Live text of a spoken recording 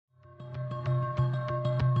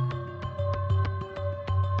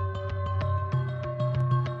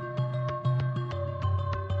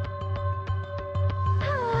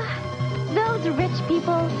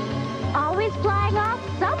people, always flying off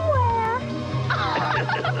somewhere.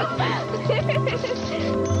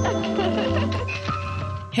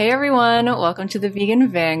 Hey everyone, welcome to the Vegan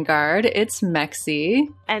Vanguard. It's Mexi.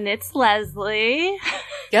 And it's Leslie.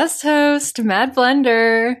 Guest host, Mad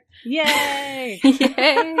Blender. Yay!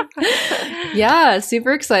 Yay! Yeah,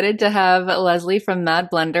 super excited to have Leslie from Mad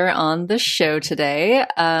Blender on the show today.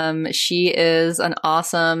 She is an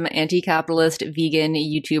awesome anti-capitalist vegan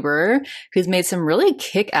YouTuber who's made some really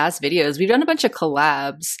kick-ass videos. We've done a bunch of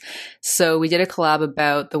collabs. So we did a collab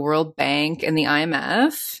about the World Bank and the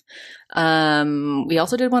IMF. We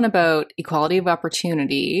also did one about equality of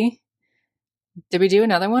opportunity. Did we do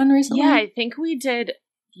another one recently? Yeah, I think we did.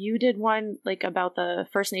 You did one like about the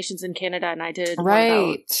First Nations in Canada, and I did one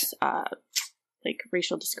about like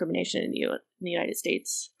racial discrimination in the United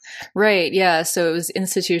States. Right. Yeah. So it was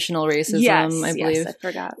institutional racism, I believe. Yes, I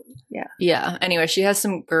forgot. Yeah. Yeah. Anyway, she has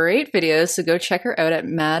some great videos, so go check her out at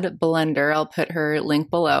Mad Blender. I'll put her link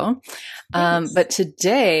below. But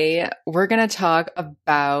today we're going to talk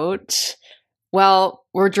about, well,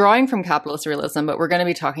 we're drawing from capitalist realism, but we're going to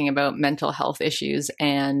be talking about mental health issues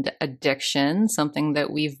and addiction, something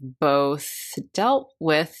that we've both dealt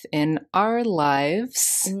with in our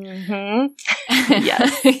lives. Mm-hmm.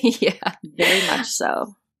 Yes. Yeah. Very much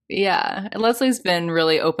so. Yeah. And Leslie's been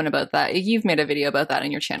really open about that. You've made a video about that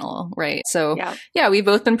on your channel, right? So yeah, we've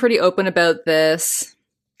both been pretty open about this.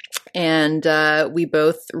 And we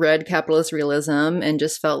both read Capitalist Realism and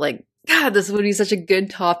just felt like, God, this would be such a good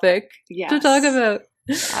topic to talk about.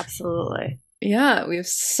 Absolutely. Yeah, we have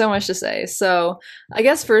so much to say. So I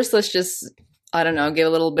guess first let's just, I don't know, give a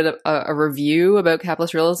little bit of a review about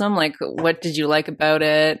Capitalist Realism. Like, what did you like about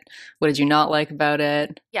it? What did you not like about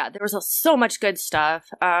it? Yeah, there was so much good stuff.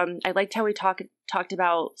 I liked how we talked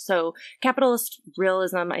about, so Capitalist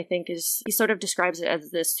Realism, I think, he sort of describes it as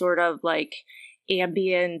this sort of like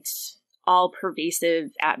ambient, all-pervasive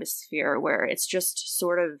atmosphere where it's just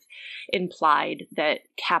sort of implied that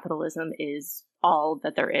capitalism is all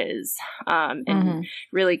that there is, and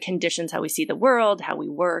really conditions how we see the world, how we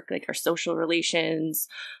work, like our social relations,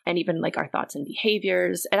 and even like our thoughts and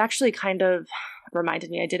behaviors. It actually kind of reminded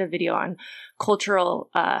me, I did a video on cultural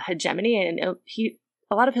hegemony, and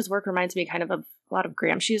a lot of his work reminds me kind of a lot of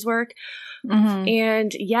Gramsci's work.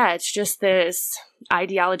 And yeah, it's just this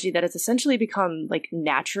ideology that has essentially become like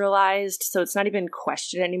naturalized. So it's not even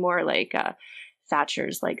questioned anymore. Like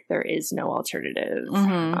Thatcher's like, there is no alternative.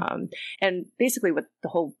 And basically what the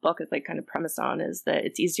whole book is like kind of premise on is that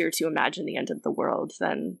it's easier to imagine the end of the world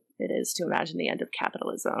than it is to imagine the end of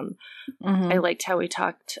capitalism. I liked how we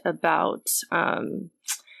talked about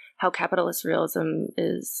how capitalist realism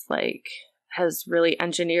is like, has really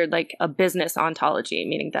engineered like a business ontology,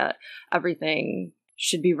 meaning that everything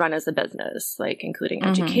should be run as a business, like including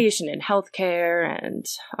education and healthcare and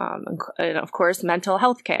of course mental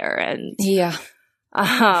health care and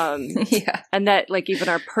and that like even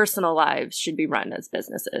our personal lives should be run as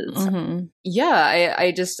businesses. Yeah,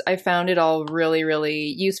 I found it all really,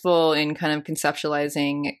 really useful in kind of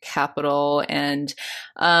conceptualizing capital and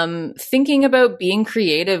thinking about being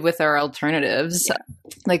creative with our alternatives.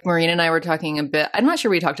 Like Maureen and I were talking a bit, I'm not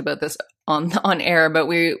sure we talked about this on air, but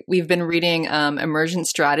we've been reading Emergent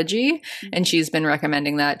Strategy, and she's been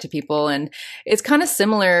recommending that to people, and it's kind of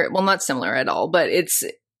similar, well, not similar at all, but it's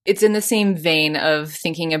in the same vein of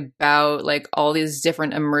thinking about like all these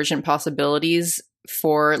different emergent possibilities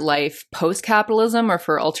for life post-capitalism or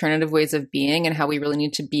for alternative ways of being, and how we really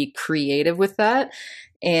need to be creative with that.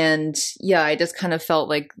 And yeah, I just kind of felt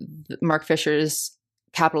like Mark Fisher's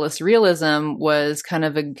Capitalist Realism was kind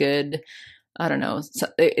of a good, I don't know,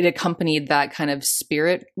 it accompanied that kind of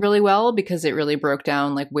spirit really well, because it really broke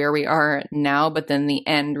down like where we are now, but then the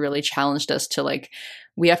end really challenged us to like,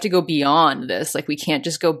 we have to go beyond this. Like, we can't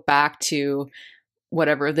just go back to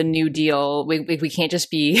whatever the New Deal. We can't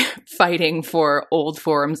just be fighting for old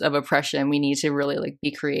forms of oppression. We need to really like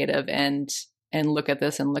be creative and look at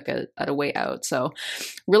this and look at a way out. So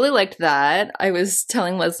really liked that. I was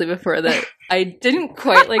telling Leslie before that I didn't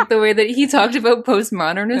quite like the way that he talked about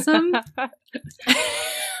postmodernism.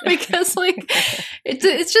 Because like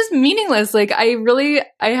it's just meaningless. Like I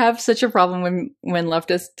have such a problem when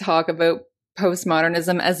leftists talk about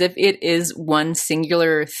postmodernism as if it is one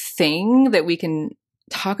singular thing that we can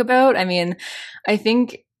talk about. I mean, I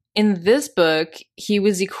think in this book, he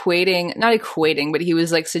was not equating, but he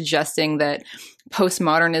was like suggesting that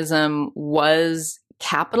postmodernism was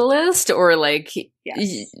capitalist or like,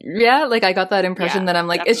 yeah, like I got that impression that I'm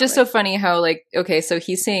like, definitely. It's just so funny how like, okay, so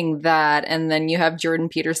he's saying that, and then you have Jordan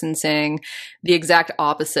Peterson saying the exact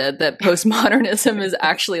opposite, that postmodernism is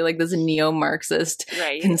actually like this neo-Marxist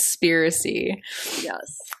conspiracy.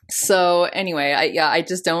 Yes. So anyway, I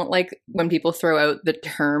just don't like when people throw out the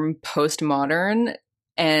term postmodern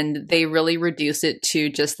and they really reduce it to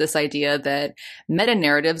just this idea that meta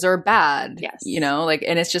narratives are bad. Yes. You know, like,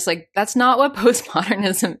 and it's just like, that's not what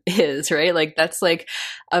postmodernism is, right? Like, that's like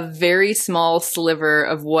a very small sliver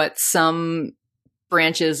of what some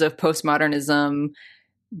branches of postmodernism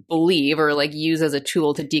believe or like use as a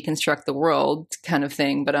tool to deconstruct the world kind of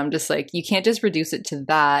thing. But I'm just like, you can't just reduce it to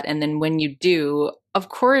that. And then when you do, of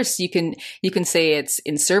course you can say it's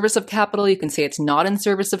in service of capital, you can say it's not in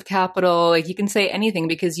service of capital, like you can say anything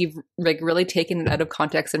because you've like really taken it out of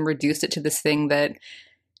context and reduced it to this thing that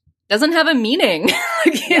doesn't have a meaning.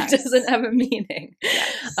 Like, yes. It doesn't have a meaning.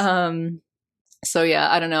 Yes. So yeah,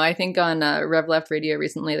 I don't know. I think on Rev Left Radio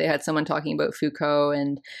recently, they had someone talking about Foucault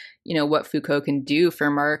and, you know, what Foucault can do for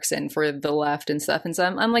Marx and for the left and stuff. And so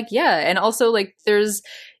I'm like, yeah. And also like there's,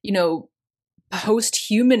 you know,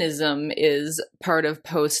 post-humanism is part of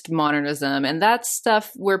postmodernism. And that's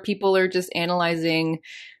stuff where people are just analyzing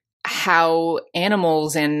how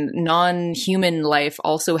animals and non-human life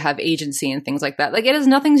also have agency and things like that. Like it has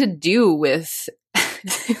nothing to do with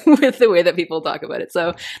with the way that people talk about it.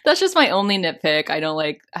 So that's just my only nitpick. I don't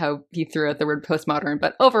like how he threw out the word postmodern,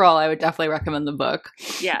 but overall I would definitely recommend the book.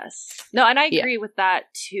 Yes. No, and I agree with that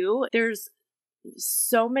too. There's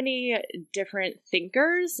so many different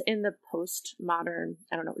thinkers in the postmodern,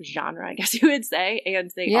 I don't know, genre, I guess you would say. And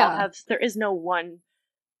they all have, there is no one,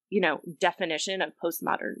 you know, definition of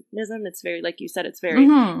postmodernism. It's very, like you said, it's very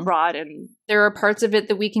broad, and there are parts of it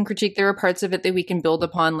that we can critique. There are parts of it that we can build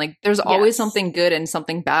upon. Like there's always something good and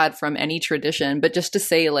something bad from any tradition. But just to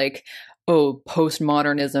say like, oh,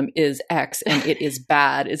 postmodernism is X and it is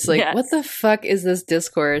bad. It's like, what the fuck is this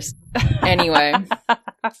discourse? Anyway.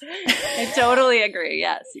 I totally agree.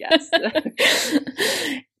 Yes.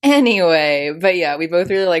 Anyway, but yeah, we both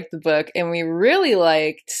really liked the book and we really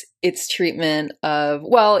liked its treatment of,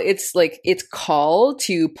 well, it's like its call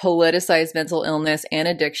to politicize mental illness and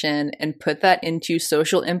addiction and put that into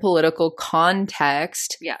social and political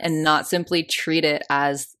context and not simply treat it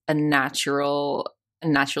as a naturally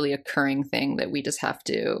occurring thing that we just have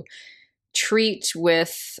to treat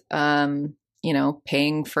with, you know,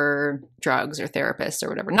 paying for drugs or therapists or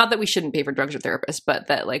whatever. Not that we shouldn't pay for drugs or therapists, but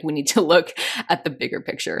that like we need to look at the bigger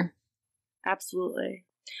picture. Absolutely.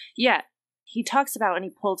 Yeah. He talks about, and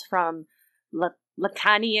he pulled from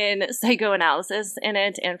Lacanian psychoanalysis in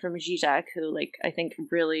it and from Zizek, who like I think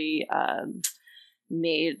really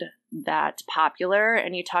made that popular.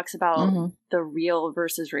 And he talks about the real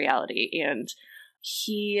versus reality, and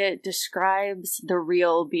he describes the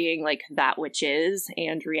real being like that which is,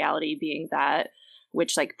 and reality being that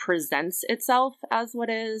which like presents itself as what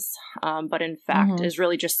is, but in fact is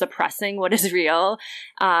really just suppressing what is real.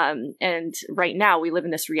 And right now we live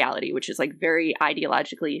in this reality, which is like very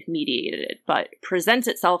ideologically mediated, but presents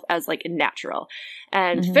itself as like natural.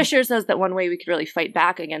 And Fisher says that one way we could really fight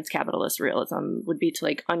back against capitalist realism would be to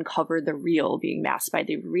like uncover the real being masked by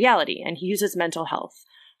the reality. And he uses mental health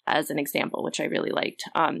as an example, which I really liked,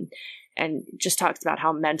 and just talks about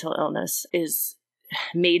how mental illness is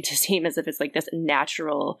made to seem as if it's like this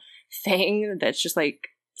natural thing that's just like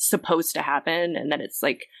supposed to happen, and then it's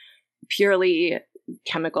like purely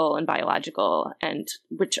chemical and biological, and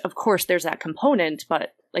which of course there's that component,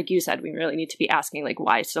 but like you said, we really need to be asking like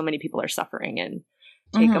why so many people are suffering and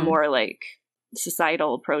take a more like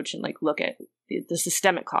societal approach and like look at the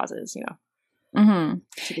systemic causes, you know.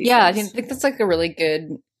 Yeah, I think that's like a really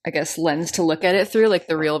good, I guess, lens to look at it through, like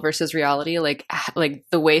the real versus reality, like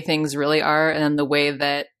the way things really are and then the way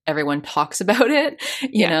that everyone talks about it,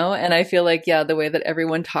 you know? And I feel like, the way that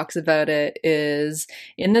everyone talks about it is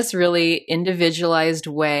in this really individualized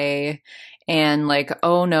way, and like,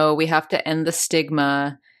 oh no, we have to end the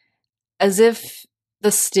stigma, as if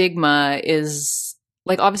the stigma is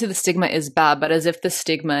like, obviously the stigma is bad, but as if the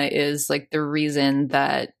stigma is like the reason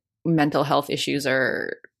that mental health issues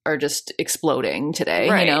are just exploding today,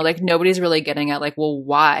 you know, like nobody's really getting at like, well,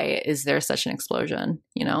 why is there such an explosion,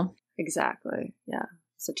 you know? Exactly. Yeah.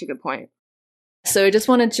 Such a good point. So I just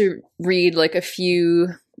wanted to read like a few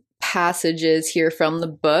passages here from the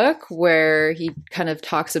book where he kind of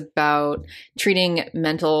talks about treating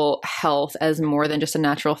mental health as more than just a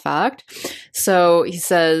natural fact. So he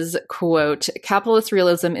says, quote, "Capitalist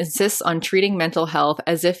realism insists on treating mental health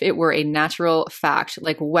as if it were a natural fact,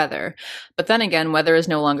 like weather. But then again, weather is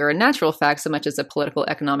no longer a natural fact so much as a political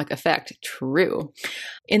economic effect." True.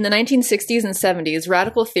 In the 1960s and 70s,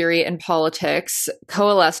 radical theory and politics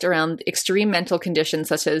coalesced around extreme mental conditions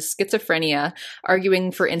such as schizophrenia,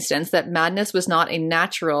 arguing, for instance, that madness was not a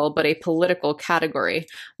natural but a political category.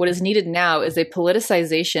 What is needed now is a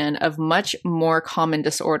politicization of much more common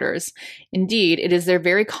disorders. Indeed, it is their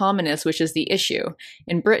very commonness which is the issue.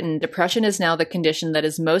 In Britain, depression is now the condition that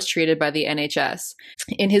is most treated by the NHS.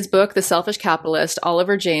 In his book, The Selfish Capitalist,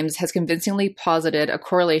 Oliver James has convincingly posited a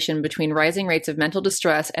correlation between rising rates of mental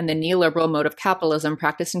distress and the neoliberal mode of capitalism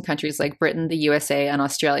practiced in countries like Britain, the USA, and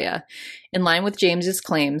Australia. In line with James's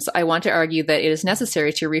claims, I want to argue that it is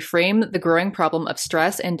necessary to reframe the growing problem of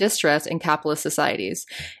stress and distress in capitalist societies.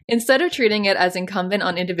 Instead of treating it as incumbent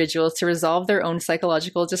on individuals to resolve their own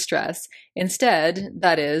psychological distress, instead,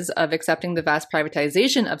 that is, of accepting the vast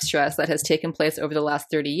privatization of stress that has taken place over the last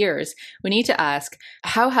 30 years, we need to ask,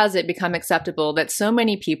 how has it become acceptable that so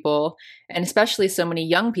many people, and especially so many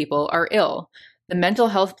young people, are ill? The mental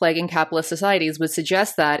health plague in capitalist societies would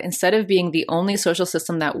suggest that, instead of being the only social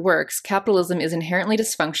system that works, capitalism is inherently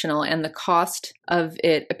dysfunctional and the cost of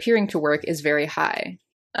it appearing to work is very high.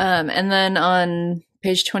 And then on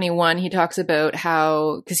page 21, he talks about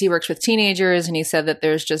how, because he works with teenagers, and he said that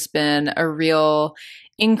there's just been a real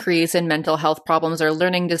increase in mental health problems or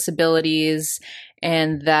learning disabilities,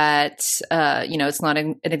 and that, it's not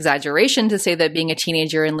an exaggeration to say that being a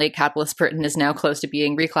teenager in late capitalist Britain is now close to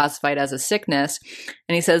being reclassified as a sickness.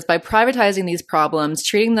 And he says, by privatizing these problems,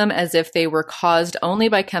 treating them as if they were caused only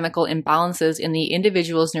by chemical imbalances in the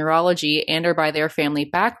individual's neurology and or by their family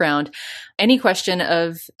background, any question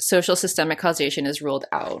of social systemic causation is ruled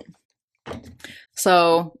out.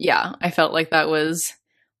 So, yeah, I felt like that was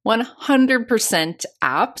 100%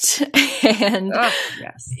 apt. And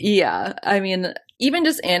yes. Yeah, I mean, even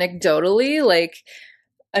just anecdotally,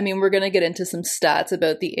 we're going to get into some stats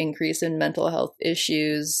about the increase in mental health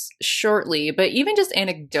issues shortly, but even just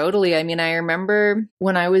anecdotally, I remember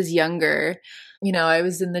when I was younger, I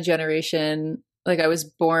was in the generation, I was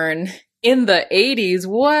born in the 80s.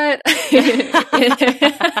 What?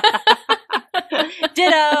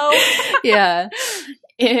 Ditto. Yeah.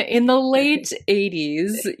 In the late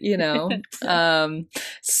 80s,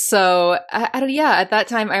 so at that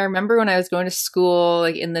time, I remember when I was going to school,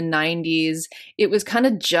 in the 90s, it was kind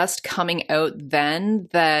of just coming out then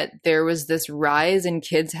that there was this rise in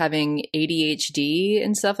kids having ADHD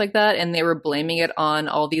and stuff like that. And they were blaming it on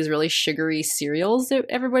all these really sugary cereals that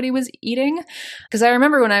everybody was eating. Because I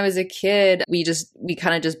remember when I was a kid, we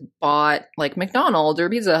kind of just bought McDonald's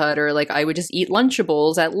or Pizza Hut, or I would just eat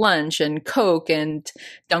Lunchables at lunch and Coke and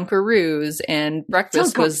Dunkaroos, and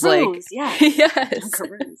breakfast was yes.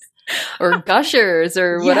 Dunkaroos. Or Gushers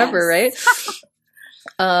or whatever, right?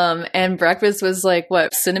 And breakfast was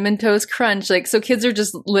Cinnamon Toast Crunch. So kids are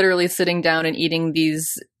just literally sitting down and eating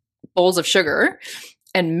these bowls of sugar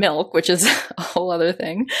and milk, which is a whole other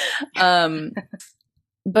thing.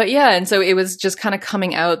 But yeah, and so it was just kind of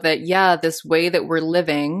coming out that, this way that we're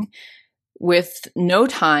living with no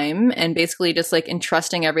time and basically just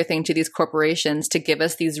entrusting everything to these corporations to give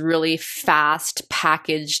us these really fast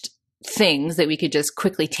packaged things that we could just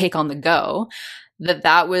quickly take on the go,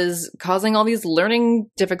 that was causing all these learning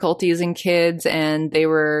difficulties in kids, and they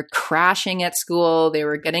were crashing at school, they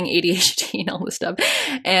were getting ADHD and all this stuff.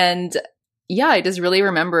 And yeah, I just really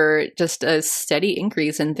remember just a steady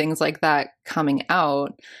increase in things like that coming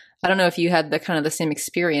out. I don't know if you had the same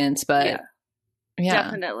experience, but yeah.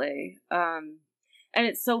 Definitely. And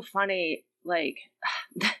it's so funny,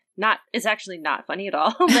 it's actually not funny at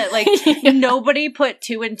all that nobody put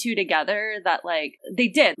two and two together that they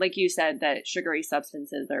did, like you said, that sugary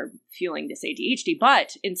substances are fueling this ADHD,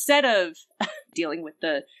 but instead of dealing with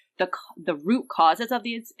the root causes of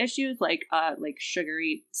these issues, like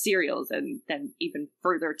sugary cereals, and then even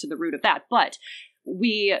further to the root of that, but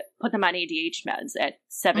we put them on ADHD meds at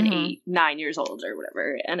 7, 8, 9 years old or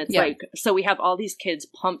whatever. And it's so we have all these kids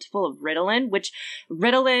pumped full of Ritalin, which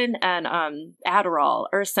Ritalin and Adderall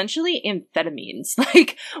are essentially amphetamines.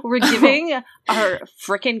 We're giving our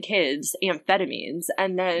frickin' kids amphetamines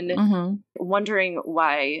and then wondering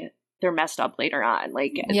why they're messed up later on.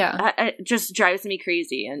 It just drives me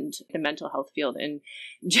crazy. And the mental health field in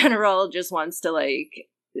general just wants to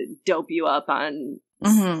dope you up on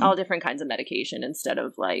all different kinds of medication instead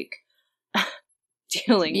of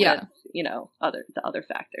dealing with the other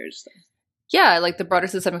factors. Yeah, like the broader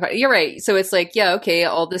systemic. You're right. So it's like, yeah, okay,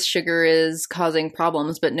 all this sugar is causing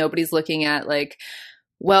problems, but nobody's looking at like,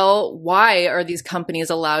 well, why are these companies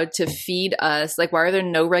allowed to feed us? Like, why are there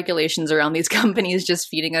no regulations around these companies just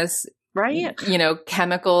feeding us, Right.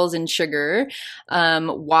 chemicals and sugar?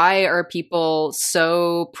 Why are people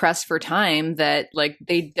so pressed for time that like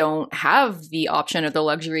they don't have the option or the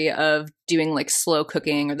luxury of doing like slow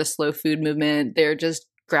cooking or the slow food movement? They're just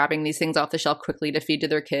grabbing these things off the shelf quickly to feed to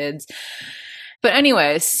their kids. But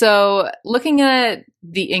anyway, so looking at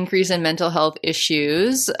the increase in mental health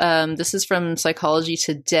issues, this is from Psychology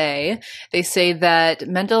Today. They say that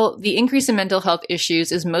the increase in mental health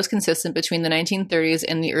issues is most consistent between the 1930s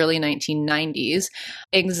and the early 1990s.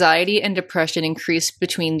 Anxiety and depression increased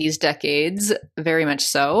between these decades, very much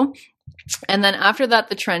so. And then after that,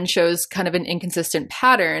 the trend shows kind of an inconsistent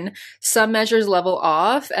pattern. Some measures level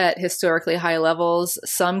off at historically high levels,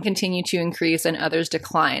 some continue to increase, and others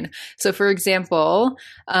decline. So, for example,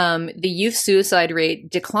 the youth suicide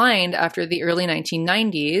rate declined after the early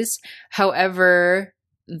 1990s. However,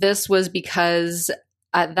 this was because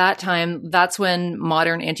at that time, that's when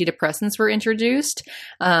modern antidepressants were introduced,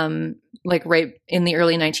 like right in the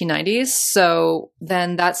early 1990s. So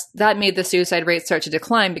then that made the suicide rate start to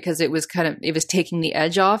decline because it was taking the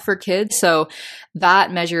edge off for kids. So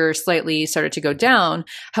that measure slightly started to go down.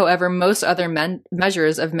 However, most other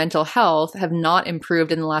measures of mental health have not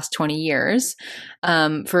improved in the last 20 years.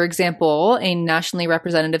 For example, a nationally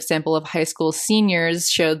representative sample of high school seniors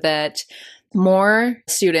showed that more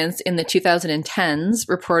students in the 2010s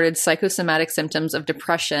reported psychosomatic symptoms of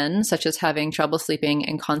depression, such as having trouble sleeping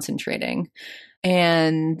and concentrating.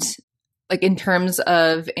 And like in terms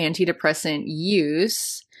of antidepressant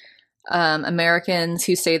use, Americans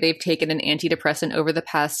who say they've taken an antidepressant over the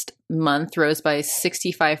past month rose by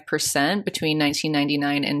 65% between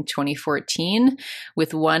 1999 and 2014,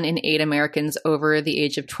 with 1 in 8 Americans over the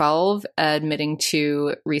age of 12 admitting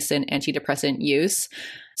to recent antidepressant use.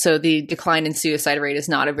 So the decline in suicide rate is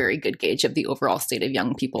not a very good gauge of the overall state of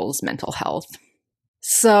young people's mental health.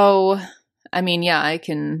 So, I mean, yeah, I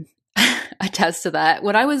can attest to that.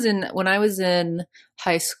 When I was in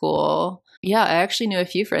high school, yeah, I actually knew a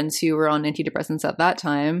few friends who were on antidepressants at that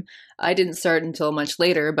time. I didn't start until much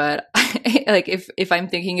later, but like if I'm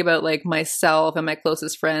thinking about like myself and my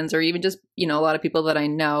closest friends, or even just, a lot of people that I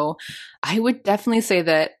know, I would definitely say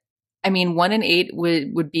that, 1 in 8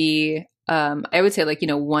 would be, I would say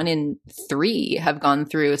 1 in 3 have gone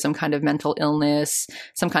through some kind of mental illness,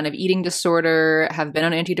 some kind of eating disorder, have been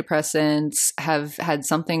on antidepressants, have had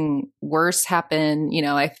something worse happen.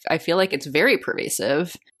 I feel like it's very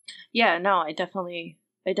pervasive. Yeah, no, I definitely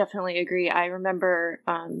agree. I remember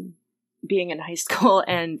being in high school,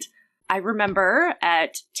 and I remember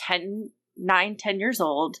at 10 years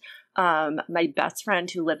old, my best friend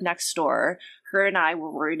who lived next door, her and I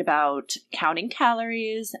were worried about counting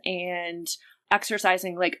calories and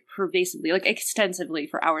exercising pervasively, extensively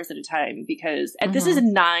for hours at a time because, and this is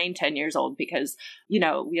 10 years old because,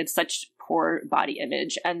 we had such poor body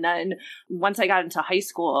image. And then once I got into high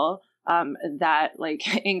school, that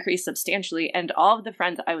increased substantially. And all of the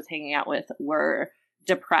friends I was hanging out with were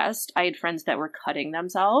depressed. I had friends that were cutting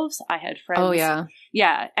themselves. I had friends. Oh yeah.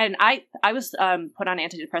 Yeah. And I was, put on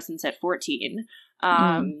antidepressants at 14.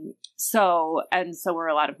 So were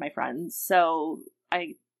a lot of my friends. So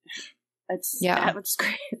it's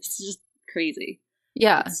just crazy.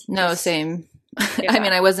 Yeah. Same. Yeah.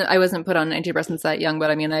 I wasn't put on antidepressants that young, but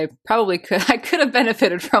I probably I could have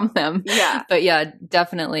benefited from them. Yeah. But yeah,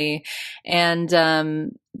 definitely.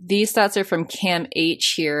 And these stats are from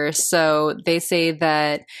CAMH here. So they say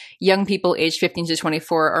that young people aged 15 to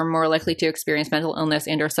 24 are more likely to experience mental illness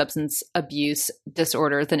and or substance abuse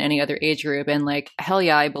disorders than any other age group. And hell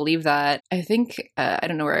yeah, I believe that. I think, I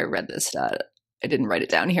don't know where I read this stat. I didn't write it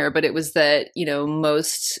down here, but it was that,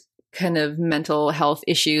 most kind of mental health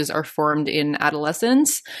issues are formed in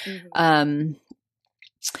adolescence. But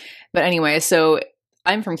anyway, so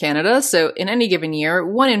I'm from Canada. So in any given year,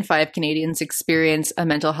 1 in 5 Canadians experience a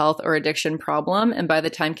mental health or addiction problem. And by the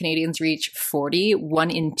time Canadians reach 40, 1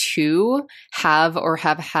 in 2 have or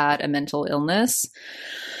have had a mental illness.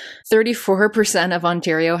 34% of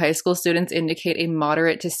Ontario high school students indicate a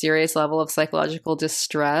moderate to serious level of psychological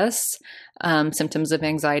distress, symptoms of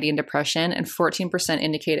anxiety and depression, and 14%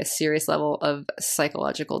 indicate a serious level of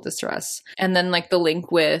psychological distress. And then the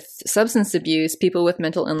link with substance abuse, people with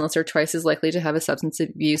mental illness are twice as likely to have a substance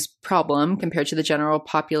abuse problem compared to the general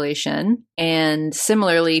population. And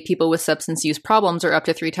similarly, people with substance use problems are up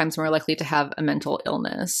to 3 times more likely to have a mental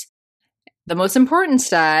illness. The most important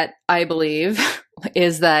stat, I believe,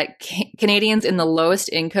 is that Canadians in the lowest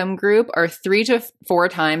income group are 3 to 4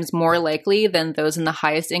 times more likely than those in the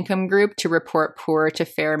highest income group to report poor to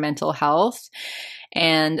fair mental health.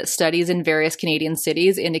 And studies in various Canadian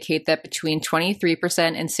cities indicate that between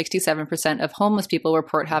 23% and 67% of homeless people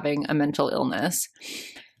report having a mental illness.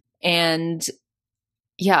 And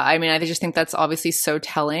yeah, I mean, I just think that's obviously so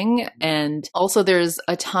telling. And also there's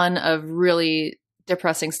a ton of really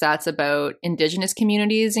depressing stats about Indigenous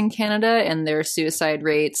communities in Canada and their suicide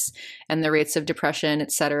rates and the rates of depression,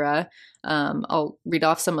 etc. I'll read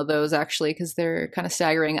off some of those actually because they're kind of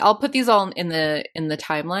staggering. I'll put these all in the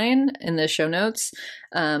timeline in the show notes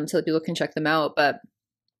so that people can check them out. But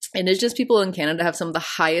Indigenous people in Canada have some of the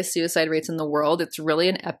highest suicide rates in the world. It's really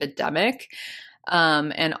an epidemic.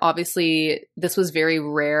 And obviously this was very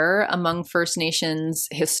rare among First Nations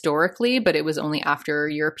historically, but it was only after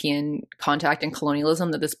European contact and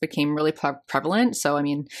colonialism that this became really prevalent. So, I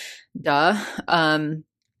mean, duh.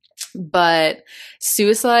 But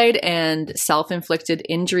suicide and self-inflicted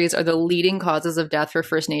injuries are the leading causes of death for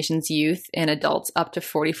First Nations youth and adults up to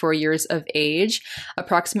 44 years of age.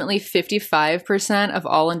 Approximately 55% of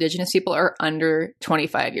all Indigenous people are under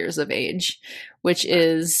 25 years of age, which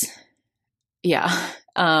is, yeah.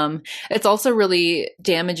 It's also really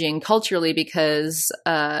damaging culturally because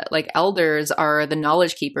like elders are the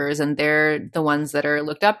knowledge keepers and they're the ones that are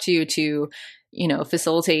looked up to, you know,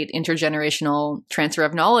 facilitate intergenerational transfer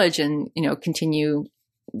of knowledge and, you know, continue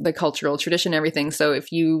the cultural tradition and everything. So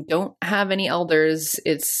if you don't have any elders,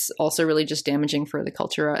 it's also really just damaging for the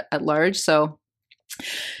culture at large. So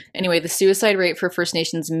anyway, the suicide rate for First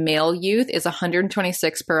Nations male youth is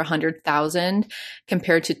 126 per 100,000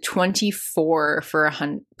 compared to 24 per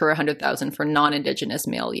 100,000 for non-Indigenous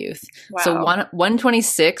male youth. Wow. So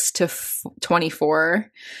 126 to 24.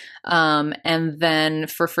 And then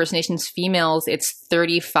for First Nations females, it's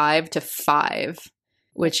 35 to 5,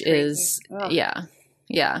 which is, yeah.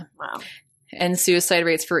 Wow. And suicide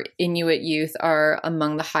rates for Inuit youth are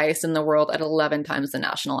among the highest in the world at 11 times the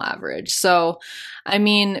national average. So, I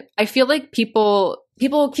mean, I feel like people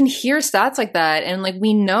can hear stats like that and like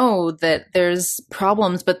we know that there's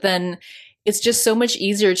problems, but then it's just so much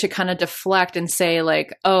easier to kind of deflect and say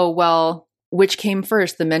like, oh, well, which came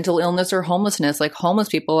first, the mental illness or homelessness? Like homeless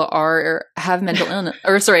people have mental illness,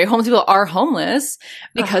 or sorry, homeless people are homeless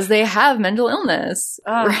because they have mental illness,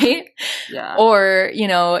 right? Yeah. Or, you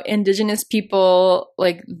know, Indigenous people,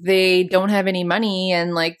 like they don't have any money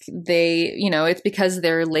and like they, you know, it's because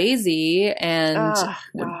they're lazy and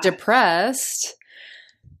depressed.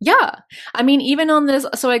 Yeah. I mean, even on this,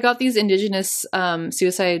 so I got these Indigenous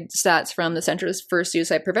suicide stats from the Centers for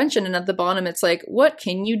Suicide Prevention. And at the bottom, it's like, what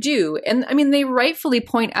can you do? And I mean, they rightfully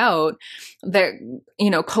point out that, you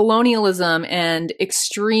know, colonialism and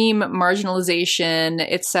extreme marginalization,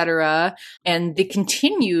 et cetera, and the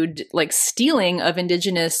continued like stealing of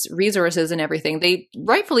Indigenous resources and everything, they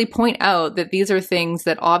rightfully point out that these are things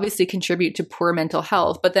that obviously contribute to poor mental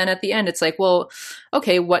health. But then at the end, it's like, well,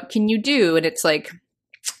 okay, what can you do? And it's like,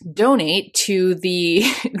 donate to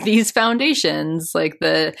these foundations like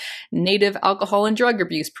the Native Alcohol and Drug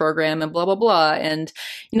Abuse Program and blah, blah, blah. And,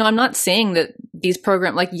 you know, I'm not saying that these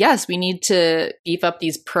programs, like, yes, we need to beef up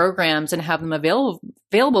these programs and have them available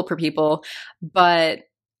for people. But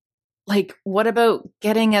like, what about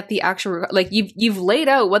getting at the actual, like you've laid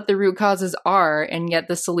out what the root causes are. And yet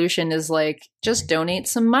the solution is like, just donate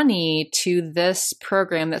some money to this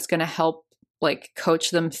program that's going to help like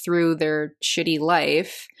coach them through their shitty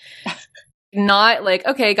life. Not like,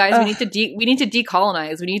 okay, guys, we need to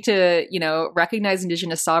decolonize. We need to, you know, recognize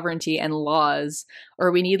Indigenous sovereignty and laws,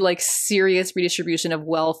 or we need like serious redistribution of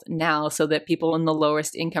wealth now so that people in the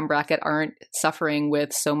lowest income bracket aren't suffering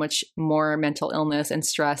with so much more mental illness and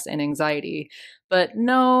stress and anxiety. But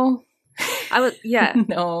no.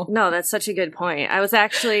 No, that's such a good point. I was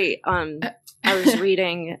actually, I was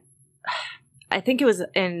reading, I think it was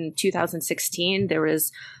in 2016, there was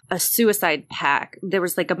a suicide pact. There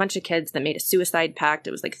was like a bunch of kids that made a suicide pact.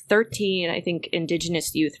 It was like 13, I think,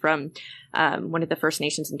 Indigenous youth from one of the First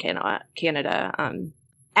Nations in Canada,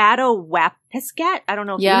 Attawapiskat. I don't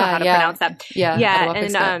know if you know how to pronounce that. Yeah.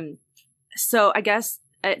 And so I guess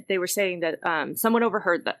they were saying that someone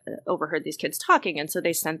overheard these kids talking, and so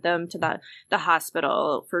they sent them to the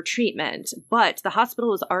hospital for treatment. But the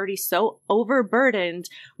hospital was already so overburdened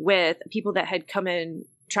with people that had come in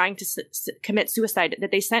trying to commit suicide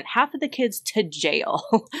that they sent half of the kids to jail.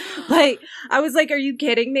 Like, I was like, are you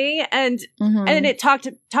kidding me? And and it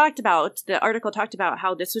the article talked about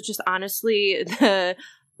how this was just honestly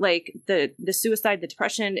like the suicide, the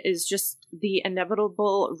depression is just the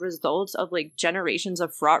inevitable result of like generations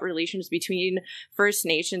of fraught relations between First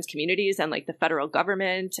Nations communities and like the federal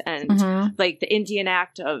government and like the Indian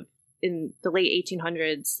Act of in the late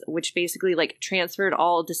 1800s, which basically like transferred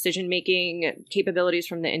all decision making capabilities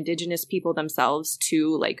from the indigenous people themselves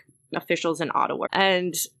to like officials in Ottawa.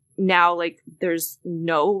 And now like there's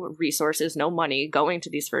no resources, no money going to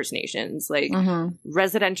these First Nations. Like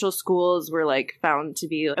residential schools were like found to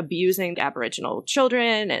be abusing Aboriginal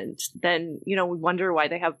children, and then we wonder why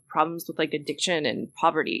they have problems with like addiction and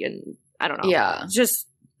poverty, and I don't know. Yeah, just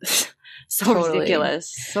so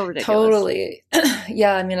ridiculous. So ridiculous. Totally.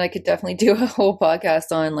 Yeah, I mean, I could definitely do a whole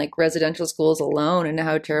podcast on like residential schools alone and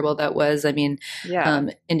how terrible that was. I mean,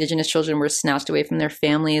 Indigenous children were snatched away from their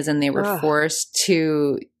families and they were forced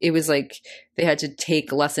to, it was like they had to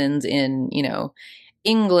take lessons in,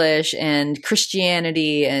 English and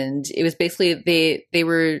Christianity. And it was basically, they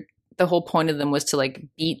were, the whole point of them was to like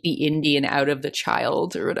beat the Indian out of the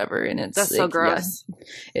child or whatever. And that's so gross. Yeah,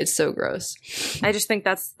 it's so gross. I just think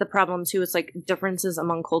that's the problem too. It's like differences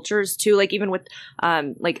among cultures too. Like even with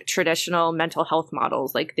like traditional mental health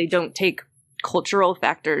models, like they don't take cultural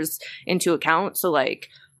factors into account. So like,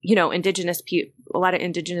 a lot of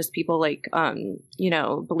indigenous people like,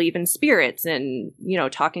 believe in spirits and,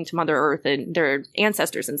 talking to Mother Earth and their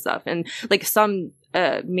ancestors and stuff. And like some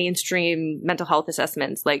mainstream mental health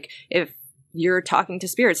assessments, like if you're talking to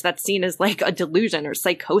spirits, that's seen as like a delusion or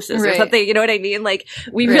psychosis or something. You know what I mean? Like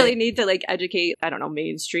we really need to like educate, I don't know,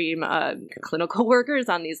 mainstream clinical workers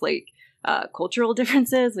on these like cultural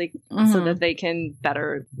differences, like so that they can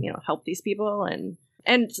better, help these people.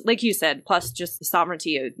 And like you said, plus just the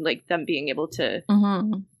sovereignty of like them being able to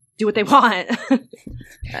do what they want.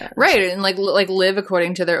 Right. And like live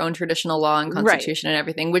according to their own traditional law and constitution and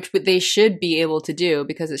everything, which they should be able to do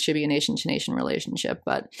because it should be a nation to nation relationship.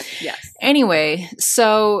 But anyway,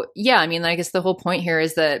 so yeah, I mean, I guess the whole point here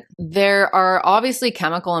is that there are obviously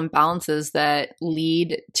chemical imbalances that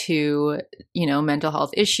lead to, mental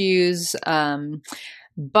health issues.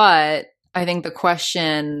 But I think the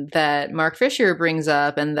question that Mark Fisher brings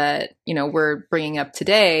up and that, we're bringing up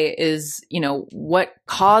today is, what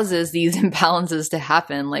causes these imbalances to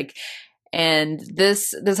happen? Like, and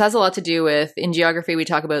this has a lot to do with, in geography, we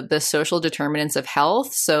talk about the social determinants of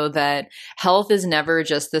health, so that health is never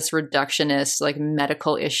just this reductionist, like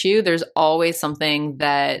medical issue. There's always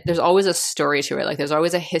there's always a story to it. Like there's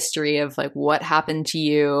always a history of like what happened to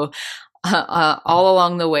you all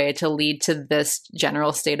along the way to lead to this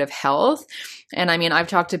general state of health. And I mean, I've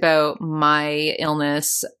talked about my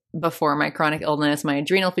illness before, my chronic illness, my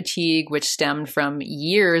adrenal fatigue, which stemmed from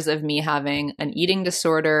years of me having an eating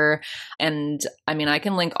disorder. And I mean, I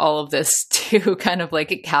can link all of this to kind of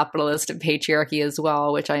like a capitalist patriarchy as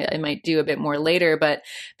well, which I might do a bit more later. But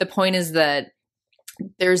the point is that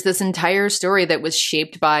there's this entire story that was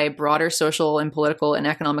shaped by broader social and political and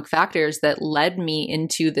economic factors that led me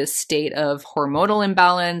into this state of hormonal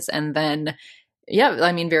imbalance and then,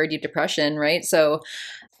 very deep depression, right? So,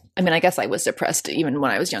 I mean, I guess I was depressed even when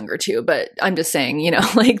I was younger too, but I'm just saying,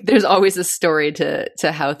 like there's always a story to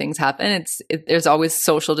how things happen. There's always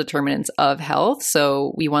social determinants of health.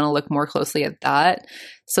 So we want to look more closely at that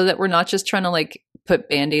so that we're not just trying to like put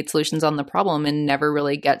Band-Aid solutions on the problem and never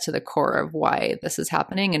really get to the core of why this is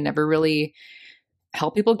happening and never really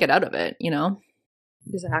help people get out of it,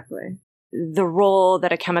 Exactly. The role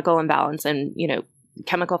that a chemical imbalance and,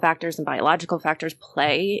 chemical factors and biological factors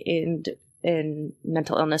play in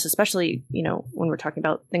mental illness, especially, when we're talking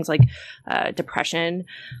about things like depression.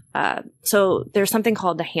 So there's something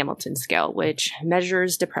called the Hamilton scale, which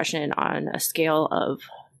measures depression on a scale of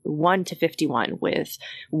 1 to 51, with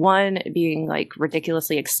 1 being like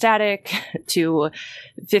ridiculously ecstatic to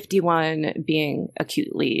 51 being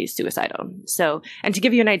acutely suicidal. So, and to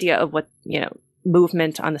give you an idea of what,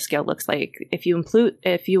 movement on the scale looks like, if you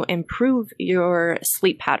improve your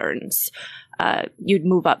sleep patterns, you'd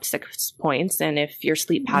move up 6 points. And if your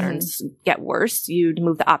sleep patterns get worse, you'd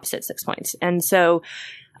move the opposite 6 points. And so,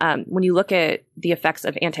 when you look at the effects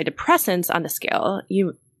of antidepressants on the scale,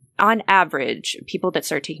 on average, people that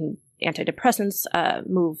start taking antidepressants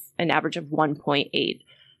move an average of 1.8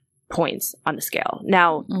 points on the scale.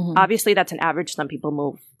 Now, obviously, that's an average. Some people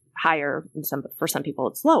move higher, and for some people,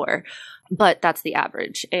 it's lower, but that's the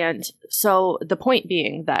average. And so the point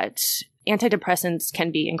being that antidepressants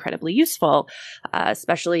can be incredibly useful,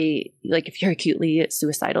 especially like if you're acutely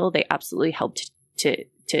suicidal. They absolutely help to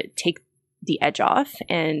take the edge off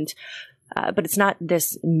and but it's not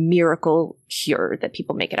this miracle cure that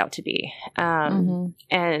people make it out to be.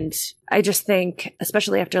 And I just think,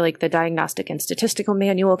 especially after like the Diagnostic and Statistical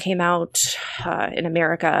Manual came out in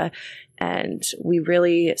America, and we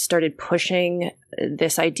really started pushing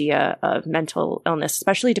this idea of mental illness,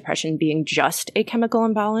 especially depression, being just a chemical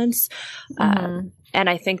imbalance. And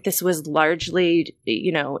I think this was largely,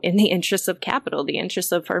 you know, in the interests of capital, the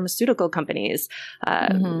interests of pharmaceutical companies.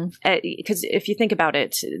 Because if you think about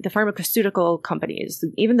it, the pharmaceutical companies,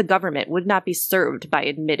 even the government, would not be served by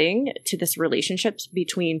admitting to this relationship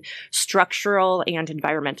between structural and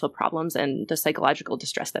environmental problems and the psychological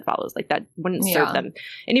distress that follows. Like that wouldn't serve them.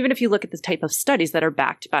 And even if you look at the type of studies that are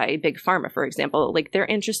backed by big pharma, for example, like they're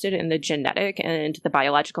interested in the genetic and the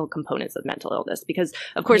biological components of mental illness, because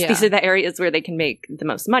of course these are the areas where they can make the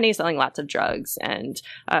most money selling lots of drugs, and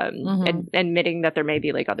admitting that there may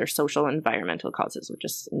be like other social and environmental causes would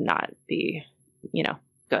just not be, you know,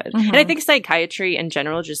 good. And I think psychiatry in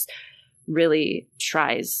general just really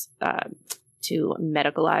tries to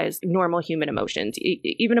medicalize normal human emotions,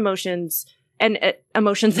 even emotions and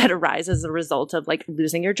emotions that arise as a result of like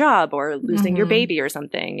losing your job or losing your baby or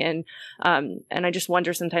something. And I just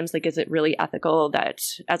wonder sometimes, like, is it really ethical that,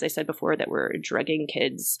 as I said before, that we're drugging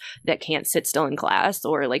kids that can't sit still in class,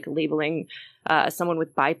 or like labeling someone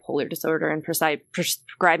with bipolar disorder and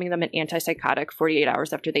prescribing them an antipsychotic 48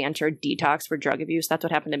 hours after they enter a detox for drug abuse? That's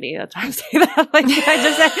what happened to me. That's why I'm saying that. Like, I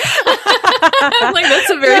just said, like,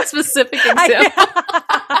 that's a very specific example.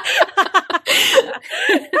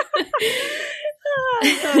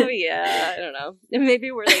 So yeah, I don't know.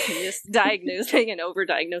 Maybe we're like misdiagnosing and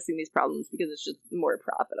overdiagnosing these problems because it's just more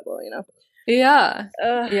profitable, you know? Yeah.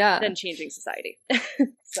 Than changing society.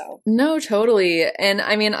 So no, totally. And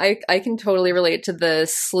I mean, I can totally relate to the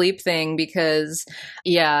sleep thing because,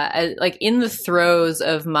 like in the throes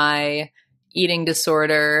of my eating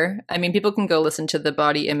disorder, I mean, people can go listen to the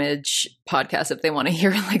Body Image podcast if they want to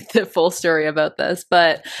hear like the full story about this,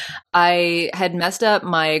 but I had messed up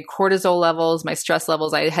my cortisol levels, my stress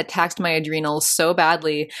levels. I had taxed my adrenals so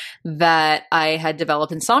badly that I had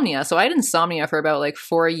developed insomnia. So I had insomnia for about like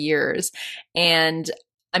 4 years. And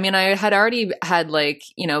I mean, I had already had like,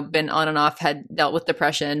 you know, been on and off, had dealt with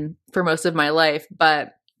depression for most of my life,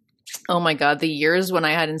 but oh my God, the years when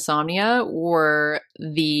I had insomnia were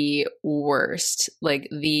the worst, like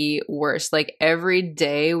the worst. Like every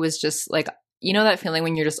day was just like, you know, that feeling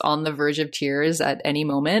when you're just on the verge of tears at any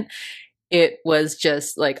moment. It was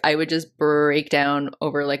just like, I would just break down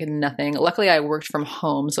over like nothing. Luckily I worked from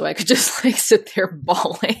home, so I could just like sit there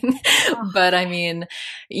bawling. But I mean,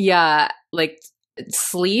 yeah, like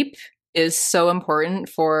sleep is so important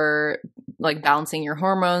for like balancing your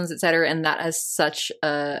hormones, et cetera. And that has such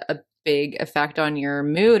a big effect on your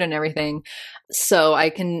mood and everything. So I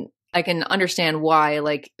can understand why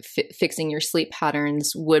like fixing your sleep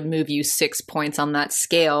patterns would move you 6 points on that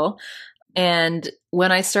scale. And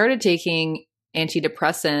when I started taking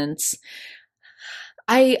antidepressants,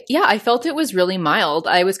 I felt it was really mild.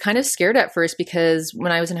 I was kind of scared at first because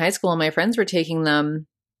when I was in high school and my friends were taking them,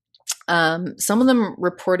 some of them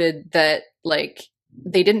reported that like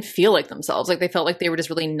they didn't feel like themselves. Like they felt like they were just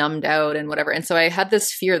really numbed out and whatever. And so I had this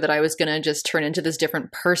fear that I was going to just turn into this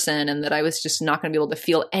different person and that I was just not going to be able to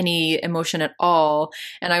feel any emotion at all.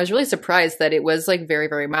 And I was really surprised that it was like very,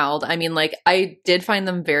 very mild. I mean, like I did find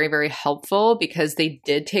them very, very helpful because they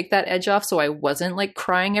did take that edge off. So I wasn't like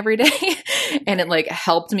crying every day and it like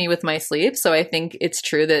helped me with my sleep. So I think it's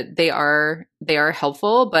true that they are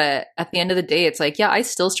helpful, but at the end of the day, it's like, yeah, I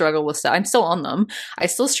still struggle with stuff. I'm still on them. I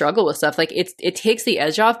still struggle with stuff. Like it takes the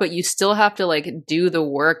edge off, but you still have to like do the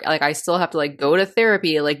work. Like I still have to like go to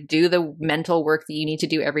therapy, like do the mental work that you need to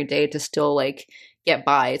do every day to still like get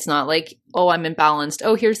by. It's not like, oh, I'm imbalanced.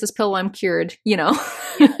 Oh, here's this pill. I'm cured, you know?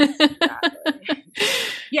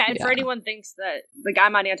 Yeah. And for anyone thinks that like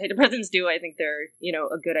I'm on antidepressants too, I think they're, you know,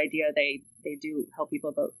 a good idea. They do help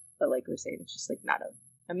people, but like we're saying, it's just like not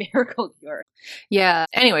a miracle cure. Yeah.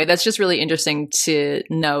 Anyway, that's just really interesting to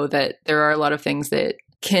know that there are a lot of things that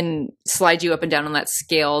can slide you up and down on that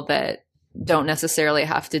scale that don't necessarily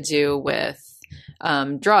have to do with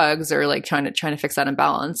drugs or like trying to fix that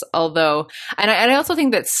imbalance. Although, and I also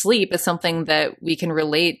think that sleep is something that we can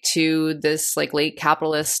relate to this like late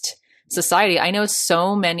capitalist society. I know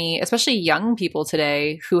so many, especially young people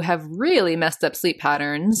today, who have really messed up sleep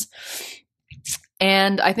patterns.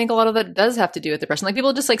 And I think a lot of that does have to do with depression. Like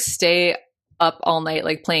people just like stay up all night,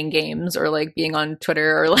 like playing games or like being on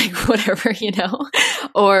Twitter or like whatever, you know,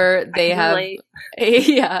 or they have,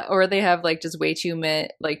 or they have like just way too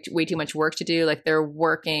much work to do. Like they're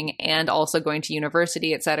working and also going to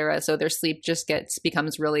university, et cetera. So their sleep just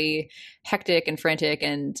becomes really hectic and frantic.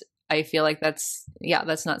 And I feel like that's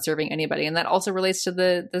not serving anybody. And that also relates to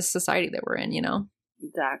the society that we're in, you know?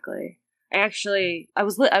 Exactly. I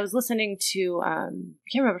was listening to I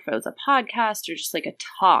can't remember if it was a podcast or just like a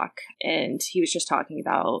talk, and he was just talking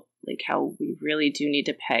about like how we really do need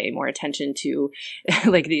to pay more attention to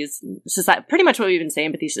like these society, pretty much what we've been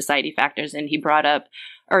saying, but these society factors. And he brought up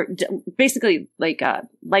basically like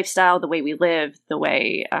lifestyle, the way we live, the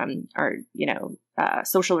way our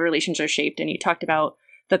social relations are shaped. And he talked about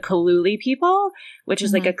the Kaluli people, which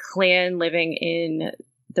is like a clan living in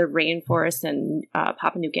the rainforest in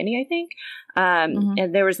Papua New Guinea, I think.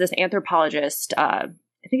 And there was this anthropologist,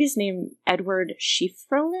 I think his name Edward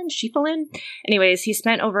Schiefelin. Anyways, he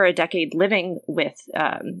spent over a decade living with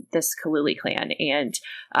this Kaluli clan, and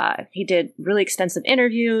he did really extensive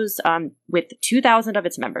interviews with 2,000 of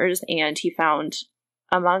its members, and he found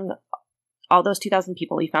among all those 2,000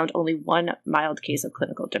 people, he found only one mild case of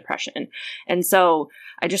clinical depression. And so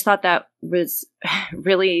I just thought that was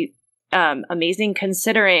really amazing,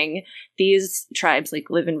 considering these tribes like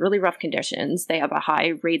live in really rough conditions. They have a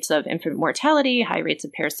high rates of infant mortality, high rates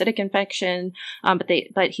of parasitic infection.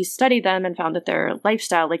 But he studied them and found that their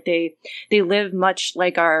lifestyle, like they live much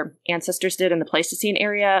like our ancestors did in the Pleistocene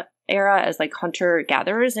era as like hunter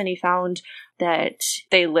gatherers. And he found that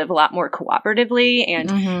they live a lot more cooperatively,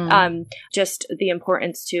 and just the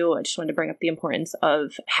importance too. I just wanted to bring up the importance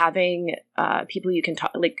of having people you can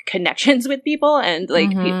talk, like connections with people, and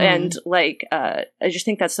like I just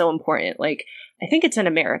think that's so important. Like I think it's in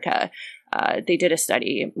America. They did a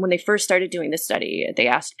study. When they first started doing this study, they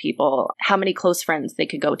asked people how many close friends they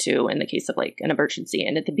could go to in the case of like an emergency.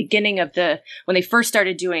 And at the beginning of when they first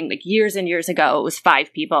started doing, like years and years ago, it was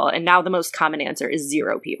 5 people. And now the most common answer is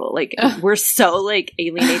 0 people. Like we're so like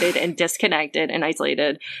alienated and disconnected and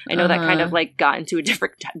isolated. I know that kind of like got into a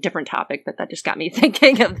different topic, but that just got me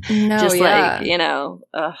thinking of like,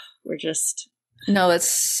 we're just... No, that's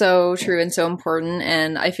so true and so important.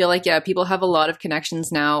 And I feel like, people have a lot of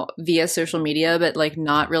connections now via social media, but like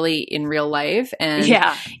not really in real life. And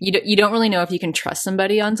you don't really know if you can trust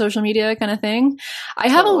somebody on social media, kind of thing. I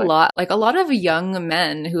have a lot of young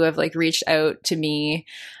men who have like reached out to me.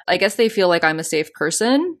 I guess they feel like I'm a safe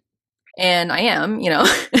person. And I am,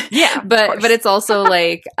 Yeah. but it's also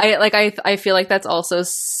like, I feel like that's also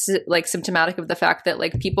like symptomatic of the fact that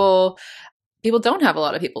like people don't have a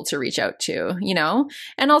lot of people to reach out to,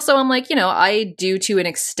 And also I'm like, I do to an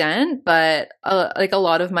extent, but like a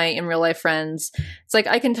lot of my in real life friends, it's like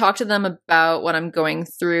I can talk to them about what I'm going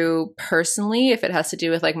through personally if it has to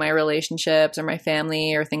do with like my relationships or my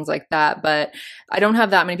family or things like that. But I don't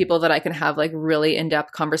have that many people that I can have like really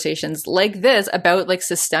in-depth conversations like this about like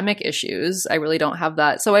systemic issues. I really don't have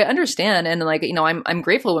that. So I understand. And like, I'm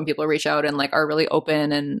grateful when people reach out and like are really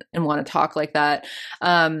open and want to talk like that.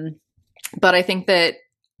 But I think that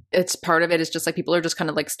it's part of it is just like people are just kind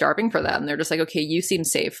of like starving for that. And they're just like, okay, you seem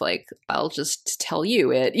safe. Like, I'll just tell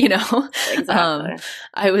you it, Exactly.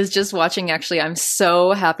 I was just watching, actually, I'm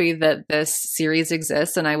so happy that this series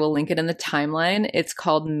exists, and I will link it in the timeline. It's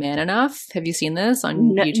called Man Enough. Have you seen this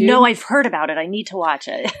on YouTube? No, I've heard about it. I need to watch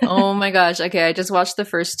it. Oh my gosh. Okay. I just watched the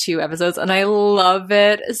first 2 episodes and I love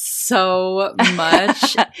it so much.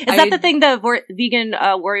 Is that the thing the vegan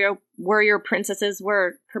warrior princesses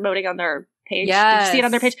were promoting on their page? Yes. Did you see it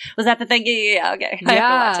on their page? Was that the thing? Yeah. Okay. Yeah. I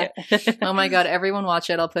have to watch it. Oh my God. Everyone watch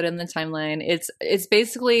it. I'll put it in the timeline. It's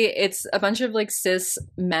basically, it's a bunch of like cis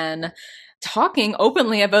men talking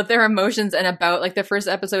openly about their emotions, and about like the first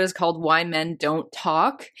episode is called Why Men Don't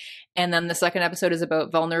Talk. And then the second episode is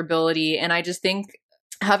about vulnerability. And I just think,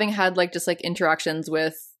 having had like just like interactions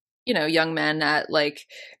with young men at like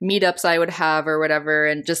meetups I would have or whatever,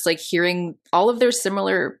 and just like hearing all of their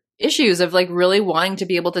similar issues of like really wanting to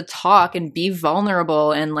be able to talk and be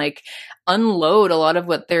vulnerable and like unload a lot of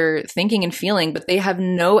what they're thinking and feeling, but they have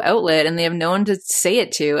no outlet and they have no one to say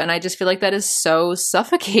it to. And I just feel like that is so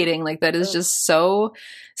suffocating. Like that is just so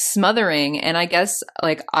smothering. And I guess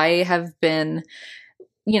like I have been,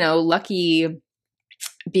 lucky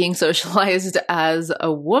being socialized as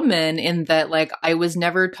a woman in that like I was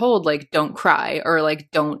never told like don't cry or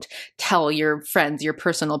like don't tell your friends your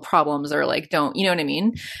personal problems or like don't, you know what I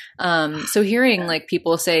mean? So hearing like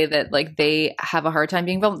people say that like they have a hard time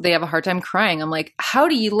being vulnerable, they have a hard time crying, I'm like, how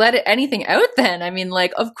do you let anything out then? I mean,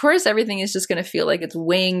 like, of course everything is just going to feel like it's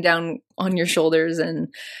weighing down on your shoulders.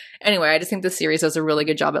 And anyway, I just think the series does a really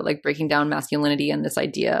good job at like breaking down masculinity and this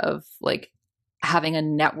idea of like having a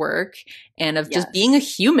network and of just being a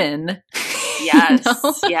human.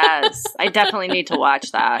 Yes. Yes. I definitely need to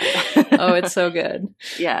watch that. Oh, it's so good.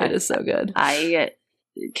 Yeah. It is so good. I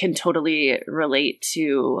can totally relate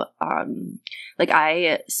to, like,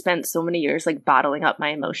 I spent so many years like bottling up my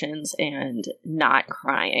emotions and not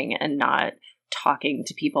crying and not talking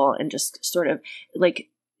to people, and just sort of like,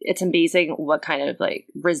 it's amazing what kind of like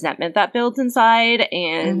resentment that builds inside.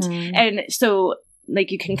 And so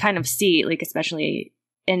like, you can kind of see, like, especially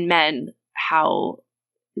in men, how,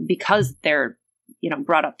 because they're, you know,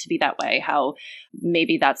 brought up to be that way, how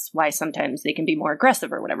maybe that's why sometimes they can be more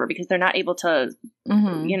aggressive or whatever, because they're not able to,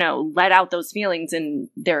 you know, let out those feelings in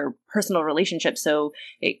their personal relationships. So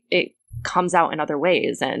it comes out in other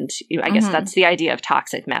ways. And I guess that's the idea of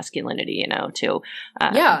toxic masculinity, you know, too.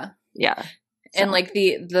 Yeah. So. And like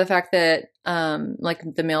the fact that like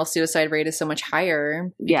the male suicide rate is so much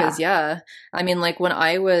higher because I mean, like when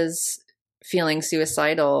I was feeling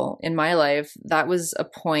suicidal in my life, that was a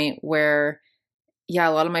point where a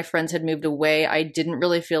lot of my friends had moved away. I didn't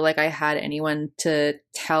really feel like I had anyone to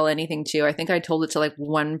tell anything to. I think I told it to like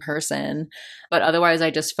one person, but otherwise I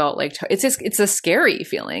just felt like it's a scary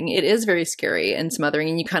feeling. It is very scary and smothering,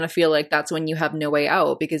 and you kind of feel like that's when you have no way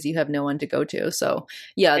out because you have no one to go to. So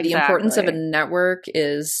the importance of a network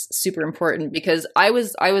is super important, because I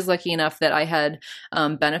was lucky enough that I had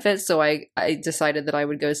benefits. So I decided that I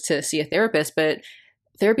would go to see a therapist, but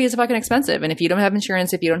therapy is fucking expensive. And if you don't have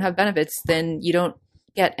insurance, if you don't have benefits, then you don't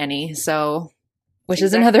get any. So, which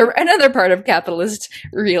is another part of capitalist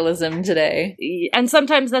realism today. And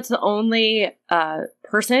sometimes that's the only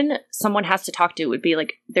person someone has to talk to would be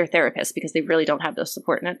like their therapist, because they really don't have those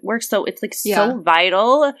support networks. So it's like so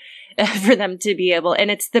vital for them to be able,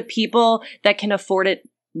 and it's the people that can afford it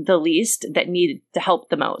the least that need the help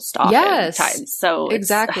the most oftentimes. So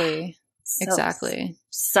exactly.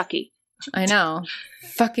 Sucky. I know.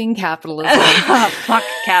 Fucking capitalism. Fuck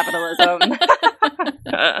capitalism.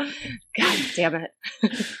 God damn it.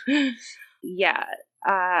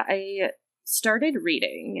 I started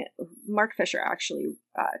reading. Mark Fisher actually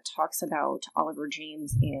talks about Oliver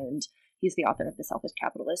James, and he's the author of The Selfish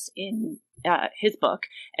Capitalist in his book.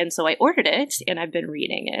 And so I ordered it, and I've been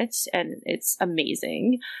reading it, and it's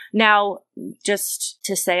amazing. Now, just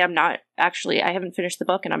to say, I haven't finished the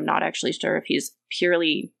book, and I'm not actually sure if he's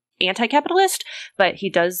purely anti-capitalist, but he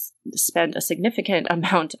does spend a significant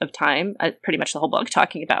amount of time, pretty much the whole book,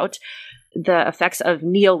 talking about the effects of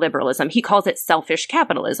neoliberalism. He calls it selfish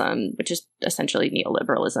capitalism, which is essentially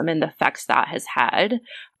neoliberalism, and the effects that has had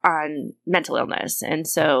on mental illness. And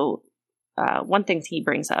so one thing he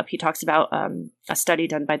brings up, he talks about a study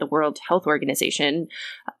done by the World Health Organization,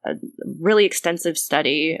 a really extensive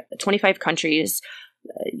study, 25 countries,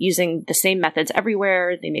 using the same methods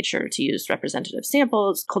everywhere. They made sure to use representative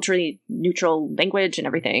samples, culturally neutral language, and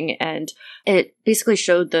everything. And it basically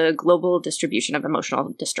showed the global distribution of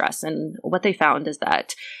emotional distress. And what they found is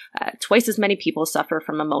that twice as many people suffer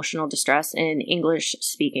from emotional distress in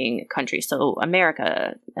English-speaking countries. So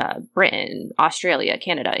America, Britain, Australia,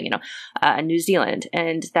 Canada, New Zealand.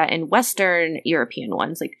 And that in Western European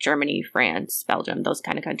ones, like Germany, France, Belgium, those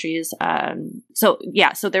kind of countries. So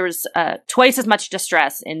there was twice as much distress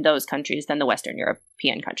in those countries than the Western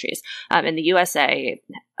European countries. And the USA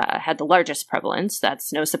had the largest prevalence.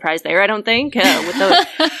 That's no surprise there, I don't think,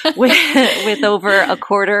 with over a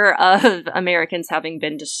quarter of Americans having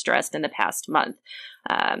been distressed in the past month.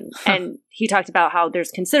 And he talked about how there's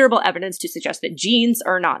considerable evidence to suggest that genes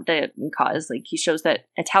are not the cause. Like, he shows that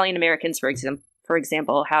Italian Americans, for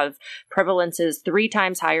example, have prevalences 3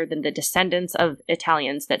 times higher than the descendants of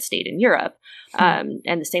Italians that stayed in Europe. And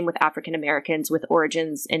the same with African Americans with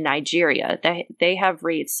origins in Nigeria. They have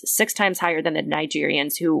rates 6 times higher than the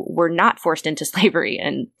Nigerians who were not forced into slavery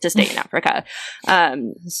and to stay in Africa.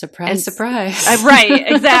 Surprise. Right,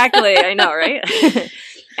 exactly. I know, right?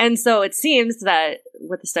 And so it seems that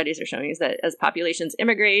what the studies are showing is that as populations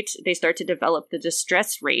immigrate, they start to develop the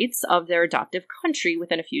distress rates of their adoptive country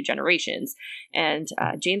within a few generations. And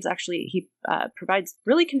James actually, provides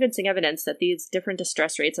really convincing evidence that these different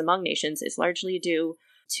distress rates among nations is largely due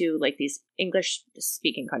to like these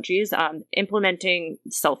English-speaking countries implementing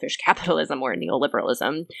selfish capitalism or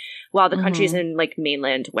neoliberalism, while the countries in like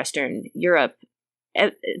mainland Western Europe,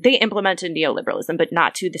 they implemented neoliberalism, but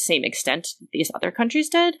not to the same extent these other countries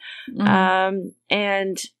did.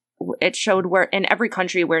 And it showed where in every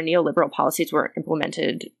country where neoliberal policies were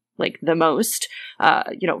implemented like the most,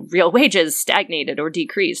 real wages stagnated or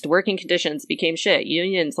decreased, working conditions became shit,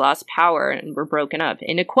 unions lost power and were broken up,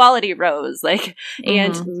 inequality rose,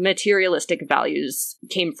 and materialistic values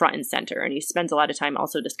came front and center. And he spends a lot of time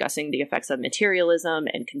also discussing the effects of materialism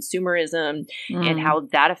and consumerism and how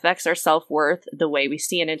that affects our self-worth, the way we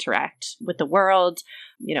see and interact with the world.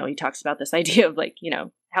 He talks about this idea of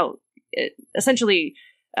how essentially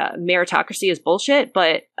meritocracy is bullshit,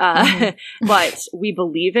 but but we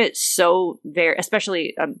believe it so very,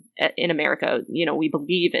 especially in America. We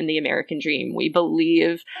believe in the American dream. We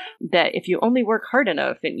believe that if you only work hard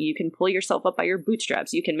enough and you can pull yourself up by your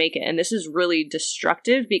bootstraps, you can make it. And this is really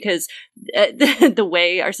destructive because the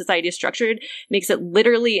way our society is structured makes it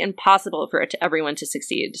literally impossible for everyone to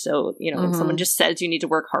succeed. So, when someone just says you need to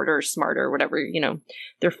work harder, smarter, whatever,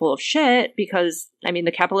 they're full of shit because,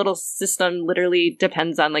 the capitalist system literally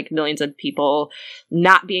depends on like millions of people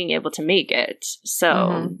not being able to make it.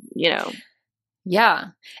 So, Yeah.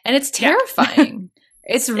 And it's terrifying.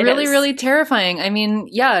 It's really, really terrifying.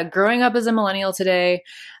 Growing up as a millennial today,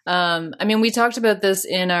 we talked about this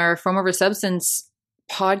in our Form Over Substance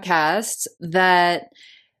podcast that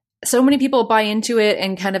so many people buy into it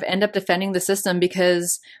and kind of end up defending the system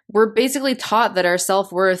because we're basically taught that our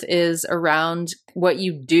self-worth is around what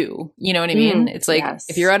you do. You know what I mean? It's like,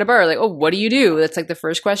 if you're at a bar, like, oh, what do you do? That's like the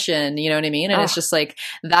first question, you know what I mean? And it's just like,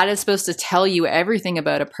 that is supposed to tell you everything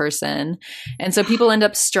about a person. And so people end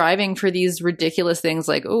up striving for these ridiculous things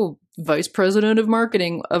like, oh, vice president of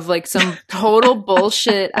marketing of like some total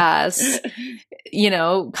bullshit ass,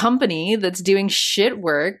 company that's doing shit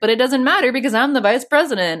work, but it doesn't matter because I'm the vice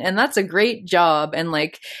president and that's a great job. And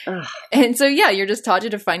like, and so, you're just taught to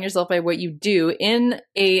define yourself by what you do in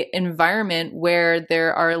a environment where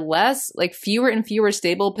there are fewer and fewer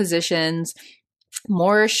stable positions,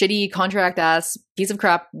 more shitty contract ass piece of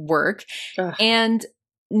crap work. And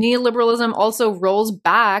neoliberalism also rolls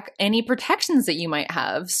back any protections that you might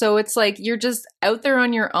have. So it's like you're just out there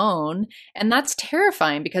on your own. And that's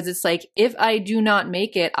terrifying because it's like, if I do not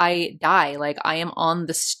make it, I die. Like I am on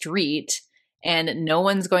the street and no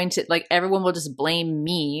one's going to, like, everyone will just blame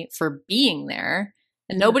me for being there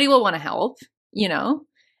and nobody will want to help,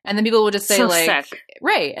 And then people will just say so like, sick.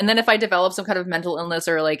 Right. And then if I develop some kind of mental illness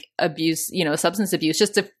or like abuse, substance abuse,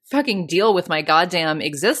 just to fucking deal with my goddamn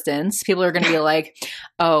existence, people are going to be like,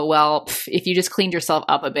 oh, well, if you just cleaned yourself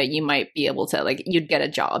up a bit, you might be able to like, you'd get a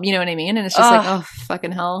job. You know what I mean? And it's just like, oh,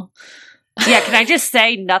 fucking hell. Yeah. Can I just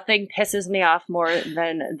say nothing pisses me off more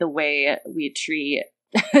than the way we treat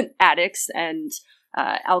addicts and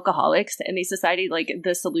alcoholics in the society. Like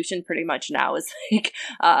the solution pretty much now is like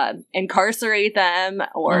incarcerate them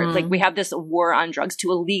or like we have this war on drugs to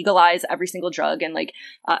illegalize every single drug and like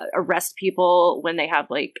arrest people when they have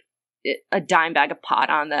like a dime bag of pot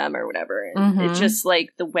on them or whatever. And it's just like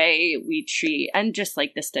the way we treat and just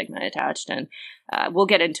like the stigma attached. And we'll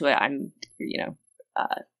get into it. I'm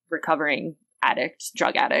recovering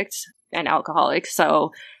drug addict and alcoholic,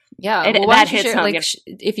 so yeah, that hits share, like,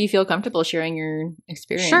 if you feel comfortable sharing your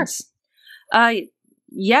experience. Sure.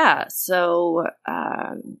 Yeah. So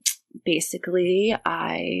basically,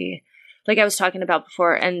 I was talking about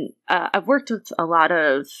before, and I've worked with a lot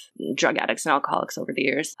of drug addicts and alcoholics over the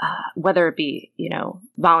years, whether it be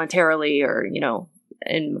voluntarily or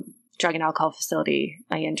in drug and alcohol facility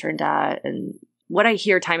I interned at, and what I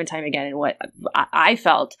hear time and time again, and what I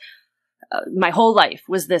felt my whole life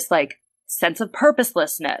was this like sense of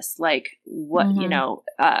purposelessness, like what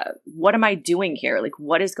what am I doing here, like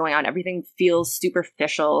what is going on? Everything feels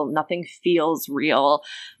superficial, nothing feels real.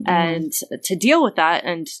 And to deal with that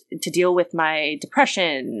and to deal with my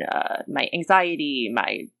depression, my anxiety,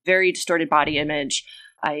 my very distorted body image,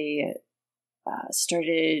 I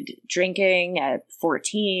started drinking at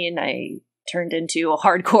 14. I turned into a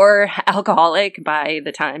hardcore alcoholic by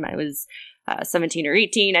the time I was 17 or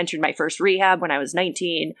 18, entered my first rehab when I was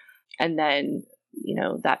 19. And then,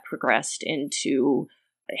 that progressed into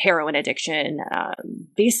heroin addiction.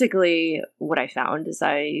 Basically, what I found is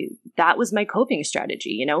that was my coping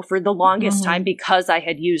strategy, for the longest time, because I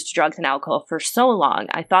had used drugs and alcohol for so long.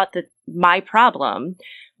 I thought that my problem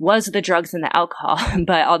was the drugs and the alcohol.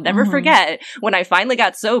 But I'll never forget when I finally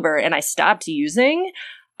got sober and I stopped using,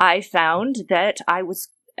 I found that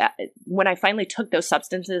when I finally took those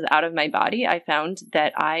substances out of my body, I found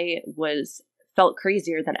that I felt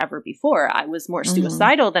crazier than ever before. I was more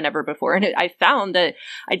suicidal than ever before. And I found that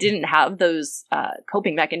I didn't have those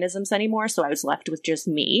coping mechanisms anymore. So I was left with just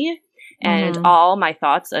me and all my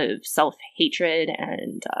thoughts of self-hatred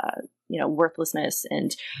and, worthlessness.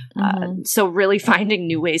 And so really finding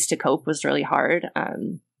new ways to cope was really hard.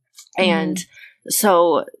 And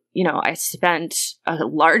so, I spent a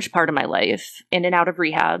large part of my life in and out of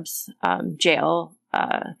rehabs, jail,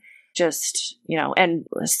 and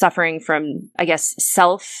suffering from, I guess,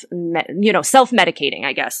 self-medicating,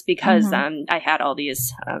 I guess, because I had all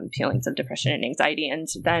these feelings of depression and anxiety, and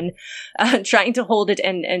then trying to hold it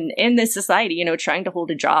in this society, trying to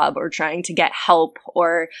hold a job or trying to get help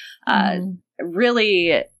or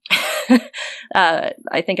really,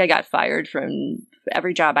 I think I got fired from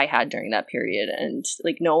every job I had during that period. And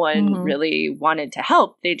like no one really wanted to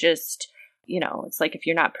help. They just, it's like if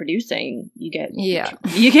you're not producing, you get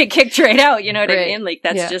kicked right out. You know what I mean? Like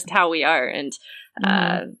that's just how we are. And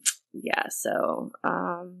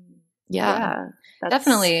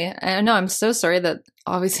definitely. I know I'm so sorry that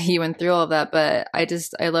obviously you went through all of that, but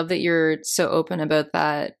I love that you're so open about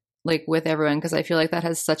that, like with everyone, because I feel like that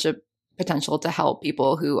has such a potential to help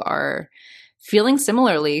people who are feeling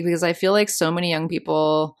similarly, because I feel like so many young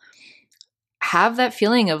people have that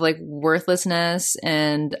feeling of like worthlessness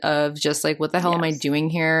and of just like, what the hell am I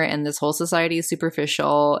doing here? And this whole society is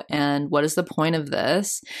superficial. And what is the point of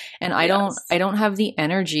this? And I don't have the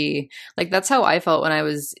energy. Like that's how I felt when I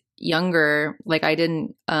was younger. Like I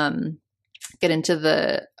didn't get into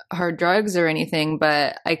the hard drugs or anything,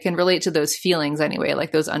 but I can relate to those feelings anyway,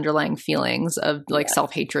 like those underlying feelings of like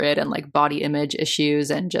self-hatred and like body image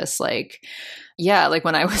issues and just like, like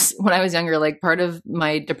when I was younger, like part of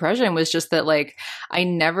my depression was just that like I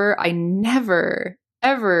never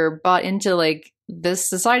ever bought into like this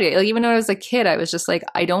society. Like even when I was a kid, I was just like,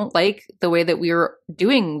 I don't like the way that we were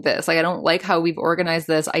doing this. Like I don't like how we've organized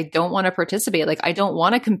this. I don't want to participate. Like I don't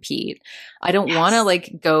want to compete. I don't want to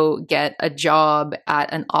like go get a job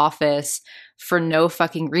at an office for no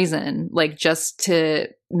fucking reason, like just to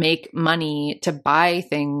make money to buy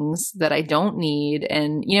things that I don't need.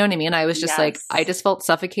 And you know what I mean? I was just like, I just felt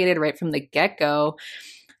suffocated right from the get-go.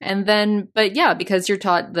 And then, but yeah, because you're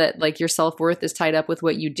taught that like your self-worth is tied up with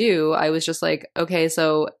what you do, I was just like, okay,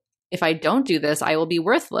 so if I don't do this, I will be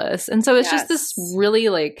worthless. And so it's just this really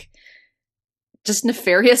like just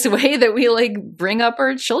nefarious way that we like bring up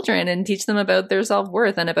our children and teach them about their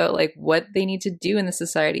self-worth and about like what they need to do in the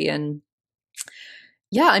society. And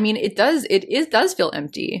yeah, I mean, it does feel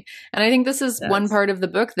empty. And I think this is one part of the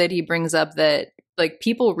book that he brings up, that like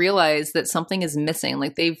people realize that something is missing.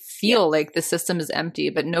 Like they feel like the system is empty,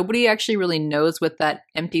 but nobody actually really knows what that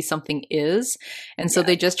empty something is. And so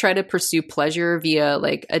they just try to pursue pleasure via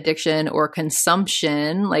like addiction or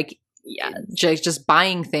consumption, like just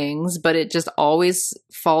buying things, but it just always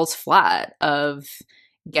falls flat of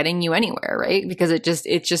getting you anywhere, right? Because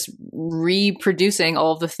it's just reproducing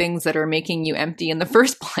all of the things that are making you empty in the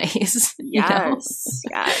first place. Yes.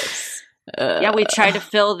 We try to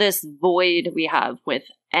fill this void we have with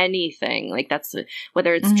anything. Like that's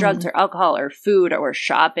whether it's drugs or alcohol or food or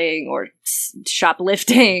shopping or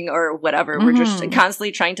shoplifting or whatever. We're just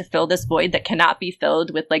constantly trying to fill this void that cannot be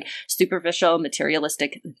filled with like superficial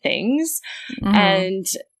materialistic things. And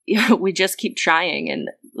we just keep trying. And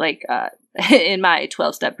like in my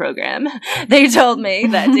 12-step program, they told me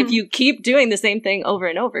that if you keep doing the same thing over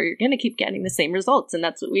and over, you're going to keep getting the same results. And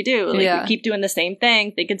that's what we do. Like we keep doing the same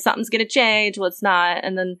thing, thinking something's going to change. Well, it's not.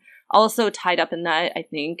 And then also tied up in that, I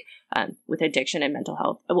think, with addiction and mental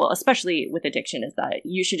health, well, especially with addiction, is that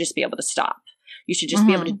you should just be able to stop. You should just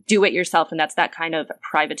be able to do it yourself. And that's that kind of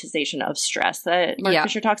privatization of stress that Mark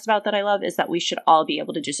Fisher talks about that I love, is that we should all be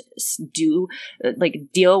able to just deal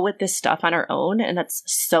with this stuff on our own. And that's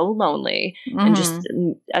so lonely and just,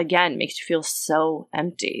 again, makes you feel so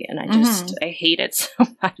empty. And I hate it so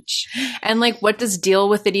much. And like, what does deal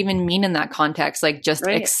with it even mean in that context? Like just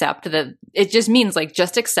accept that it just means like,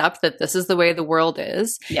 just accept that this is the way the world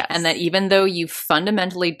is. Yes. And that even though you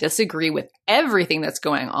fundamentally disagree with everything that's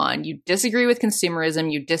going on, you disagree with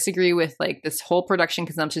consumerism, you disagree with like this whole production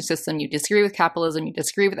consumption system, you disagree with capitalism, you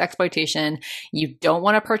disagree with exploitation, you don't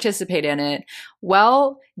want to participate in it,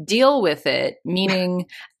 well, deal with it, meaning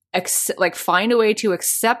find a way to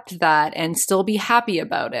accept that and still be happy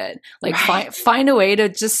about it. Like find a way to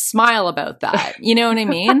just smile about that. You know what I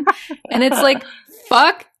mean? And it's like,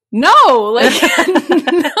 fuck no, like,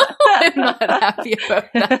 no, I'm not happy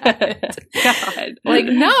about that. God. Like,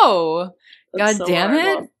 no. That's God so damn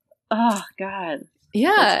horrible. it. Oh, God.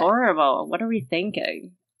 Yeah. That's horrible. What are we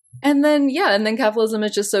thinking? And then capitalism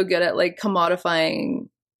is just so good at like commodifying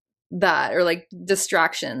that, or like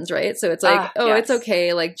distractions, right? So it's like, it's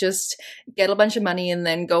okay, like just get a bunch of money and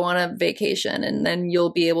then go on a vacation and then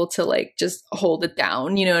you'll be able to like just hold it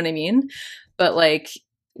down, you know what I mean? But like,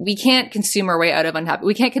 we can't consume our way out of unhappy.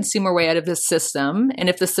 We can't consume our way out of this system. And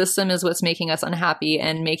if the system is what's making us unhappy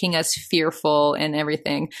and making us fearful and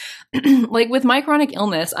everything, like with my chronic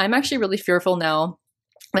illness, I'm actually really fearful now.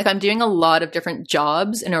 Like I'm doing a lot of different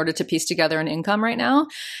jobs in order to piece together an income right now.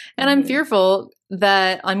 And I'm fearful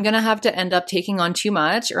that I'm going to have to end up taking on too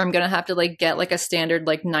much, or I'm going to have to like get like a standard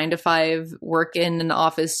like 9 to 5 work in an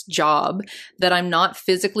office job that I'm not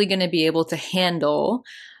physically going to be able to handle.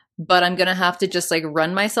 But I'm going to have to just like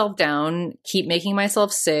run myself down, keep making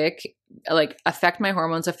myself sick, like affect my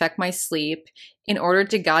hormones, affect my sleep in order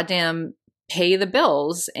to goddamn pay the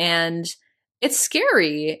bills. And it's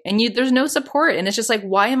scary, and there's no support, and it's just like,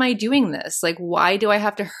 why am I doing this? Like, why do I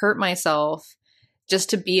have to hurt myself just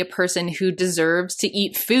to be a person who deserves to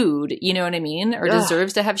eat food, you know what I mean? Or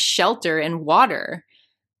deserves to have shelter and water.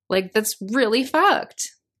 Like, that's really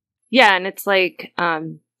fucked. Yeah, and it's like,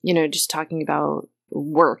 just talking about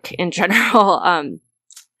work in general,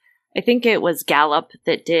 I think it was Gallup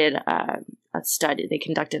that did a study. They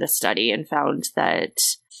conducted a study and found that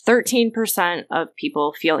 13% of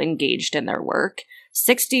people feel engaged in their work,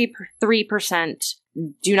 63%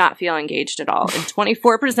 do not feel engaged at all, and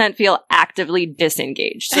 24% feel actively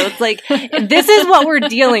disengaged. So it's like, this is what we're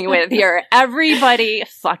dealing with here. Everybody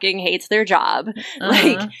fucking hates their job.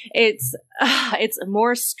 Like, it's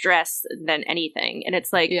more stress than anything. And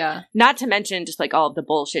it's like, not to mention just like all of the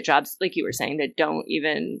bullshit jobs, like you were saying, that don't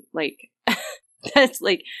even like, that's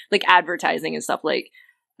like advertising and stuff. Like,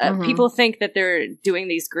 people think that they're doing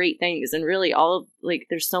these great things, and really all of, like,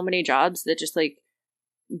 there's so many jobs that just like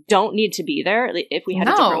don't need to be there. Like, if we had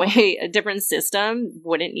a different way, a different system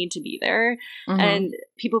wouldn't need to be there. And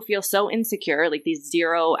people feel so insecure, like these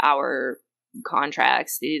 0-hour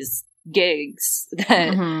contracts, these gigs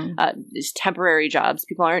that these temporary jobs,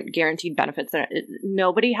 people aren't guaranteed benefits.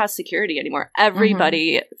 Nobody has security anymore.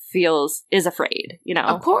 Everybody is afraid, you know.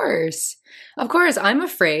 Of course I'm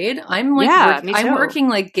afraid. I'm like, I'm working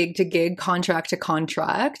like gig to gig, contract to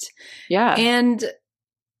contract. And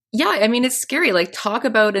yeah, I mean, it's scary. Like, talk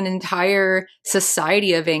about an entire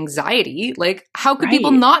society of anxiety. Like, how could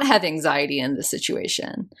people not have anxiety in this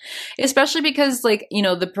situation? Especially because, like, you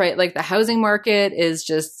know, the housing market is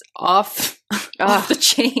just off the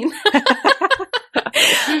chain.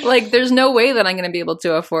 Like, there's no way that I'm going to be able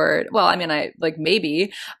to afford. Well, I mean,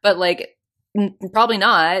 maybe, but like, probably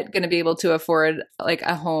not going to be able to afford like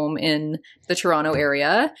a home in the Toronto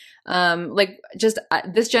area.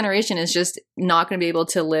 This generation is just not going to be able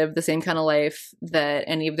to live the same kind of life that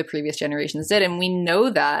any of the previous generations did. And we know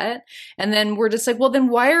that. And then we're just like, well, then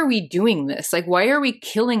why are we doing this? Like, why are we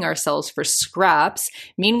killing ourselves for scraps?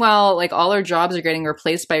 Meanwhile, like, all our jobs are getting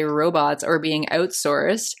replaced by robots or being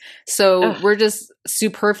outsourced. So we're just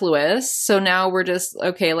superfluous. So now we're just,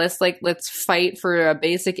 okay, let's fight for a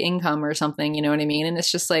basic income or something. You know what I mean? And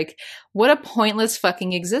it's just like, what a pointless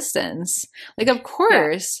fucking existence. Like, of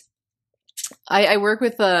course, I work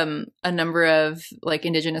with a number of like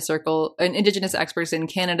indigenous experts in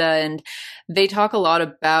Canada, and they talk a lot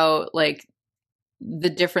about like the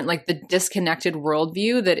different, like the disconnected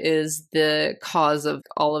worldview that is the cause of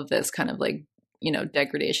all of this kind of like, you know,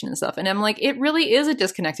 degradation and stuff. And I'm like, it really is a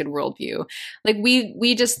disconnected worldview. Like,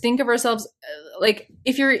 we just think of ourselves like,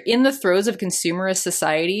 if you're in the throes of consumerist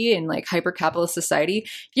society and like hyper-capitalist society,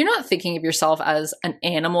 you're not thinking of yourself as an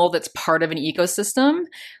animal that's part of an ecosystem.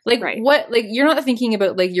 Like, what, like, you're not thinking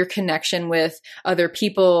about like your connection with other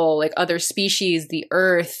people, like other species, the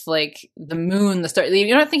earth, like the moon, the star.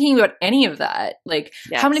 You're not thinking about any of that. Like,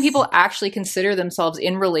 how many people actually consider themselves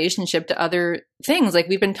in relationship to other things? Like,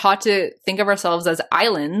 we've been taught to think of ourselves as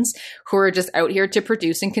islands who are just out here to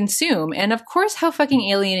produce and consume. And of course, how fucking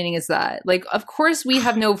alienating is that? Like, of course we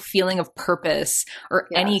have no feeling of purpose or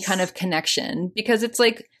any kind of connection, because it's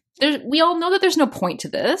like, we all know that there's no point to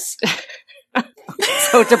this.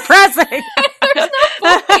 So depressing. There's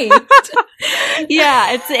no point.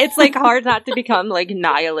 Yeah, it's like hard not to become like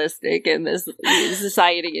nihilistic in this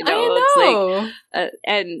society, you know. It's like,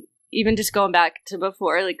 and even just going back to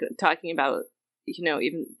before, like talking about, you know,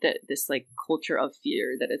 even this like culture of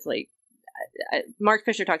fear that is like, Mark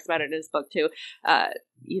Fisher talks about it in his book too.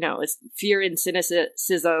 You know, fear and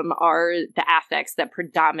cynicism are the affects that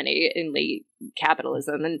predominate in late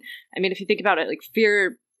capitalism. And I mean, if you think about it, like,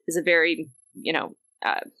 fear is a very, you know,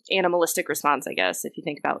 animalistic response, I guess. If you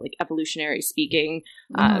think about like evolutionary speaking,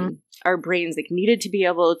 our brains like needed to be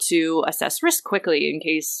able to assess risk quickly in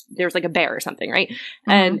case there's like a bear or something, right?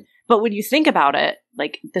 But when you think about it,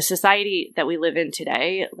 like the society that we live in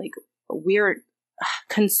today, like we're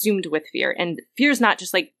consumed with fear, and fear is not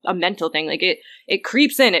just like a mental thing. Like it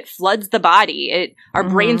creeps in, it floods the body. Our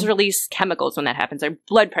brains release chemicals when that happens. Our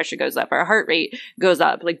blood pressure goes up, our heart rate goes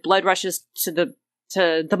up, like blood rushes to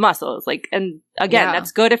the muscles. Like, and again,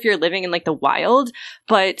 that's good if you're living in like the wild,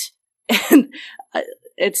 but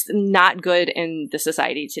it's not good in the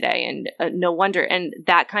society today. And no wonder. And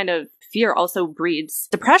that kind of fear also breeds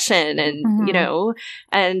depression, and you know,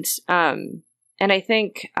 and I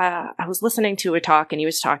think I was listening to a talk, and he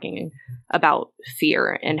was talking about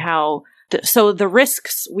fear and how so the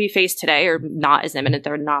risks we face today are not as imminent.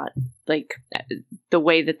 They're not like the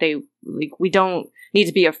way that they like we don't need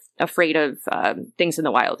to be afraid of things in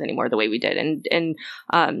the wild anymore the way we did. And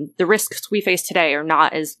the risks we face today are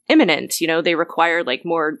not as imminent. You know, they require like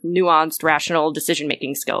more nuanced, rational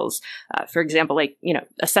decision-making skills. For example, like, you know,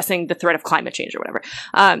 assessing the threat of climate change or whatever.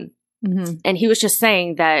 And he was just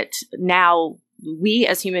saying that now we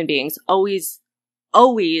as human beings always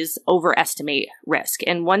overestimate risk.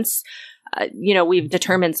 And once you know, we've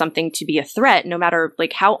determined something to be a threat, no matter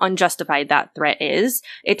like how unjustified that threat is,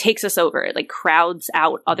 it takes us over. It like crowds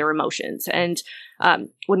out other emotions. And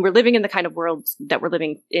when we're living in the kind of world that we're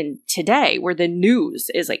living in today, where the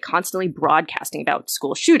news is like constantly broadcasting about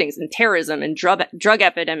school shootings and terrorism and drug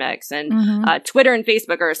epidemics, and Twitter and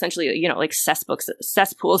Facebook are essentially, you know, like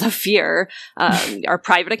cesspools of fear. Our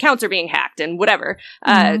private accounts are being hacked and whatever.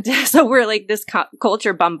 So we're like this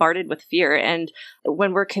culture bombarded with fear. And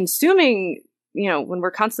when we're consuming, you know, when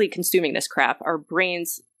we're constantly consuming this crap, our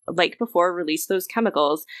brains, like before, release those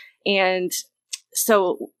chemicals. And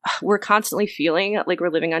so we're constantly feeling like we're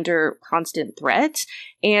living under constant threat.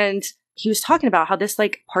 And he was talking about how this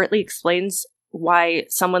like partly explains why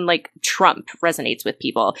someone like Trump resonates with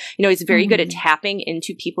people. You know, he's very good at tapping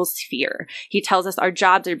into people's fear. He tells us our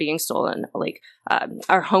jobs are being stolen, like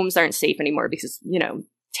our homes aren't safe anymore because, you know,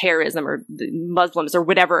 terrorism or Muslims or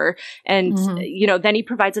whatever. And, you know, then he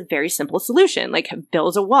provides a very simple solution, like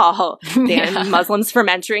build a wall, ban Muslims from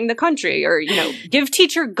entering the country, or, you know, give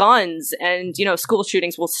teacher guns and, you know, school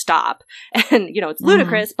shootings will stop. And, you know, it's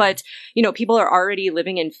ludicrous, but, you know, people are already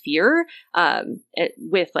living in fear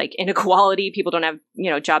with like inequality. People don't have, you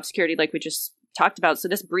know, job security like we just talked about. So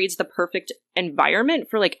this breeds the perfect environment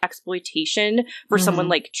for like exploitation for someone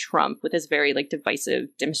like Trump with his very like divisive,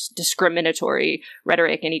 discriminatory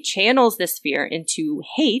rhetoric. And he channels this fear into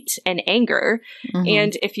hate and anger.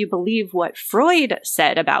 And if you believe what Freud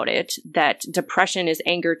said about it, that depression is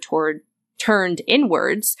anger turned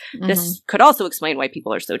inwards, this could also explain why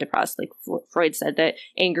people are so depressed. Like Freud said that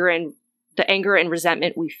the anger and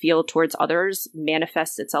resentment we feel towards others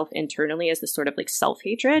manifests itself internally as this sort of like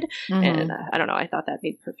self-hatred. And I don't know, I thought that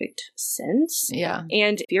made perfect sense. Yeah.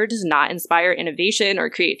 And fear does not inspire innovation or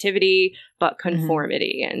creativity, but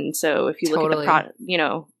conformity. And so if you look at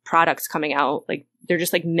the products coming out, like they're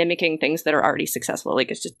just like mimicking things that are already successful.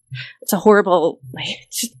 Like it's a horrible way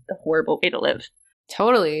to live.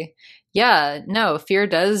 Totally. Yeah, no, fear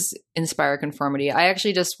does inspire conformity. I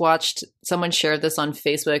actually just watched someone shared this on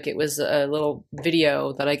Facebook. It was a little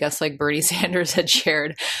video that I guess like Bernie Sanders had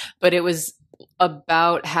shared, but it was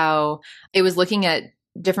about how it was looking at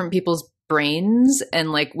different people's brains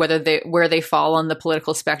and like where they fall on the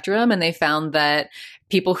political spectrum. And they found that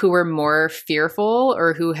people who were more fearful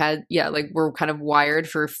or who had, were kind of wired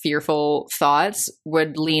for fearful thoughts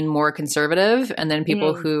would lean more conservative. And then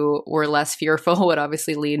people who were less fearful would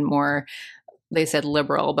obviously lean more, they said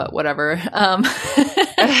liberal, but whatever.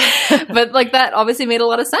 But like that obviously made a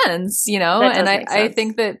lot of sense, you know? And I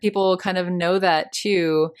think that people kind of know that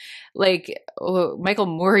too. Like Michael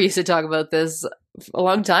Moore used to talk about this a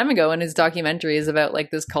long time ago in his documentaries about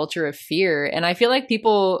like this culture of fear. And I feel like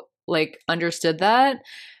people like understood that,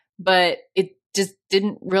 but it just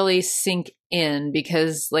didn't really sink in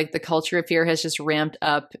because like the culture of fear has just ramped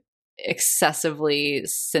up excessively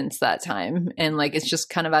since that time. And like, it's just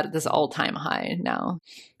kind of at this all-time high now.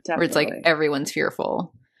 Definitely. Where it's like everyone's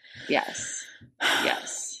fearful. Yes.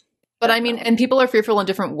 But I mean, and people are fearful in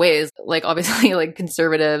different ways. Like obviously like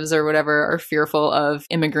conservatives or whatever are fearful of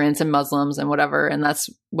immigrants and Muslims and whatever. And that's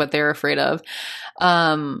what they're afraid of.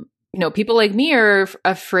 You know, people like me are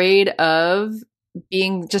afraid of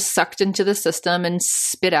being just sucked into the system and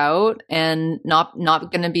spit out and not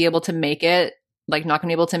going to be able to make it, like not going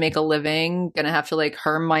to be able to make a living, going to have to like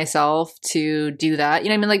harm myself to do that. You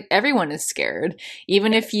know what I mean? Like everyone is scared.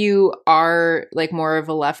 Even if you are like more of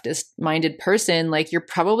a leftist minded person, like you're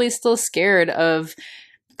probably still scared of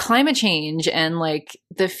climate change and like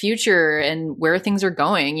the future and where things are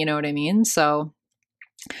going. You know what I mean? So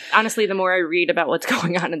honestly, the more I read about what's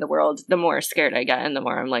going on in the world, the more scared I get, and the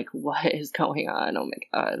more I'm like, "What is going on? Oh my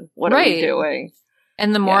god, what are we doing?"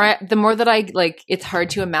 And the more that I like, it's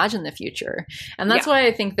hard to imagine the future, and that's why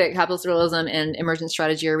I think that capitalist realism and emergent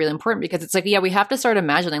strategy are really important because it's like, we have to start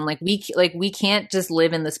imagining. Like we can't just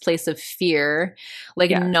live in this place of fear,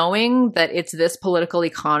 knowing that it's this political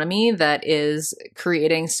economy that is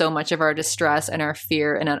creating so much of our distress and our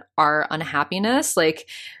fear and our unhappiness, like.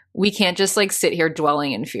 We can't just like sit here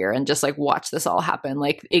dwelling in fear and just like watch this all happen.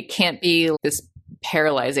 Like it can't be this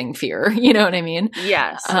paralyzing fear. You know what I mean?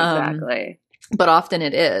 Yes, exactly. But often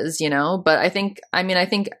it is, you know, but I think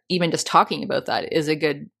even just talking about that is a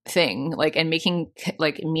good thing, like, and making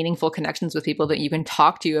like meaningful connections with people that you can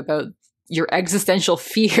talk to about your existential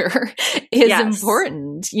fear is Yes.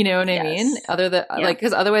 important. You know what I mean? Yes. Other than Yeah. like,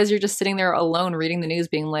 because otherwise you're just sitting there alone reading the news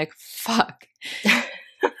being like, fuck.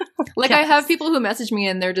 Like, I Yes. have people who message me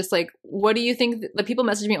and they're just like, what do you think? The people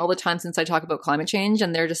message me all the time since I talk about climate change.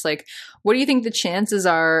 And they're just like, what do you think the chances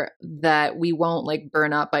are that we won't like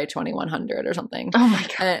burn up by 2100 or something? Oh my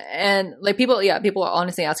God. And like people are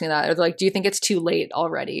honestly asking that. They're like, do you think it's too late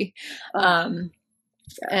already?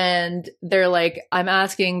 And they're like, I'm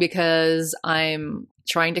asking because I'm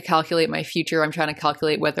trying to calculate my future. I'm trying to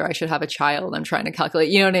calculate whether I should have a child. I'm trying to calculate,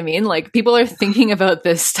 you know what I mean? Like people are thinking about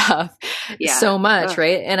this stuff Yeah. so much, Ugh.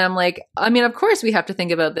 right? And I'm like, I mean, of course we have to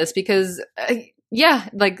think about this because yeah,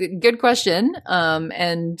 like good question.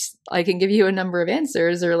 And I can give you a number of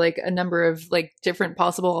answers or like a number of like different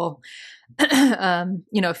possible,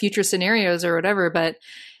 future scenarios or whatever.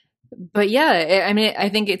 But yeah, I mean, I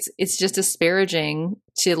think it's just disparaging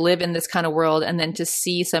to live in this kind of world and then to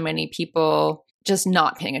see so many people just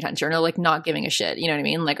not paying attention or like not giving a shit, you know what I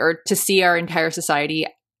mean? Like, or to see our entire society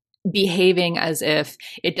behaving as if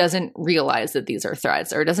it doesn't realize that these are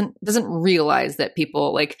threats or doesn't realize that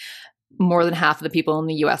people like more than half of the people in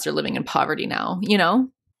the US are living in poverty now, you know?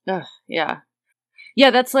 Ugh, yeah. Yeah,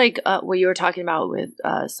 that's like what you were talking about with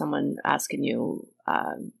someone asking you,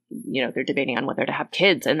 they're debating on whether to have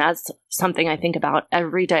kids. And that's something I think about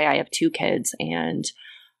every day. I have 2 kids and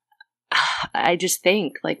I just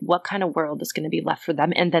think like what kind of world is going to be left for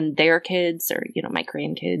them and then their kids or, my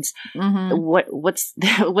grandkids. Mm-hmm. What's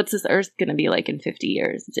this earth going to be like in 50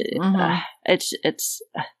 years? It's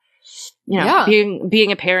Yeah.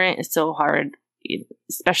 being a parent is so hard.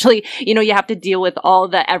 Especially, you have to deal with all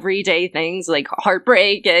the everyday things like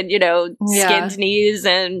heartbreak and, skinned knees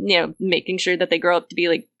and, making sure that they grow up to be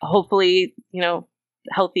like, hopefully,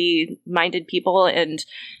 healthy minded people. And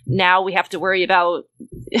now we have to worry about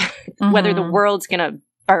whether the world's going to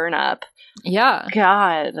burn up. Yeah.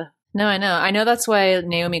 God. No, I know. I know that's why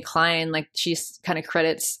Naomi Klein, like she kind of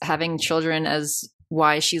credits having children as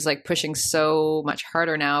why she's like pushing so much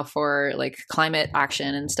harder now for like climate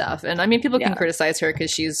action and stuff. And I mean, people can criticize her because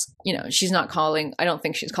she's not calling, I don't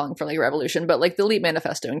think she's calling for like revolution, but like the LEAP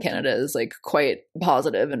manifesto in Canada is like quite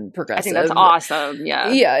positive and progressive. I think that's awesome.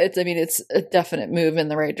 Yeah. Yeah. It's a definite move in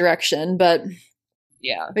the right direction, but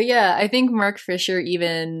yeah, I think Mark Fisher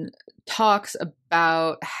even talks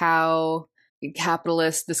about how this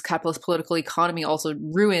capitalist political economy also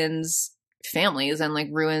ruins families and like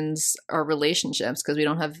ruins our relationships because we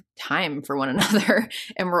don't have time for one another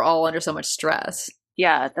and we're all under so much stress.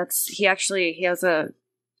 Yeah, he has a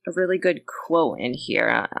really good quote in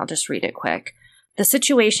here. I'll just read it quick. The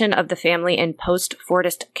situation of the family in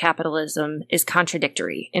post-Fordist capitalism is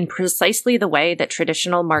contradictory in precisely the way that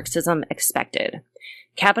traditional Marxism expected.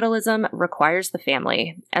 Capitalism requires the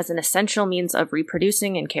family as an essential means of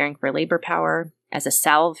reproducing and caring for labor power, as a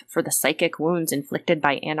salve for the psychic wounds inflicted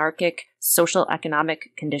by anarchic social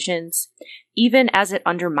economic conditions, even as it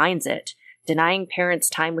undermines it, denying parents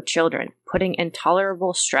time with children, putting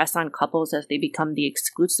intolerable stress on couples as they become the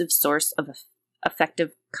exclusive source of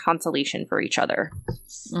effective consolation for each other.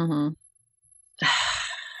 Mm-hmm.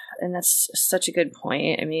 And that's such a good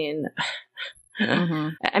point. I mean,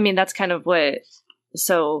 that's kind of what.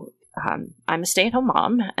 So I'm a stay-at-home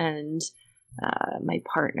mom, and my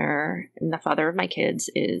partner and the father of my kids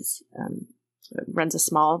runs a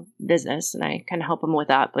small business, and I kind of help him with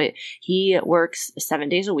that. But he works 7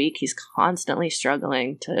 days a week. He's constantly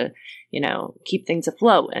struggling to, keep things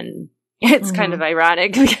afloat. And it's kind of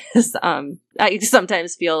ironic because I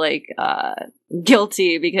sometimes feel like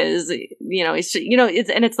guilty because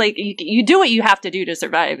it's like you do what you have to do to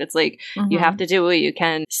survive. It's like you have to do what you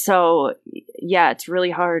can. So yeah, it's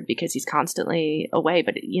really hard because he's constantly away,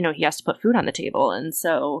 but he has to put food on the table, and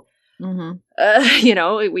so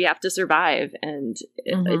we have to survive, and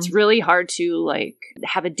it's really hard to like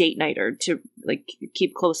have a date night or to like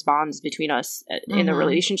keep close bonds between us in a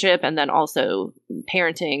relationship, and then also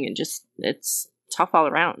parenting, and just it's tough all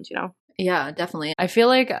around, Yeah, definitely. I feel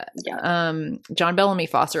like John Bellamy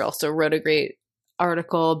Foster also wrote a great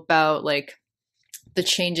article about like the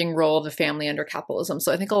changing role of the family under capitalism.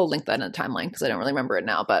 So I think I'll link that in a timeline because I don't really remember it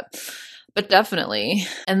now, but definitely.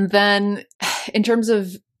 And then in terms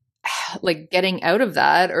of like getting out of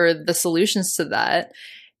that or the solutions to that,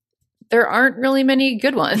 there aren't really many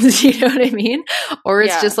good ones, you know what I mean? Or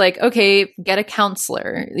it's just like, okay, get a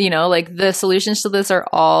counselor, like the solutions to this are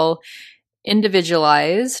all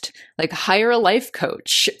individualized, like hire a life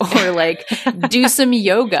coach or like do some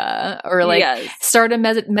yoga or like start a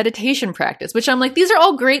meditation practice, which I'm like, these are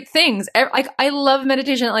all great things. Like I love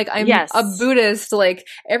meditation. Like I'm a Buddhist, like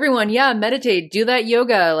everyone, meditate, do that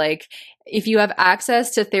yoga. Like if you have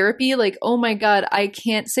access to therapy, like, oh my God, I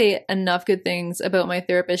can't say enough good things about my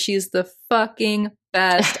therapist. She's the fucking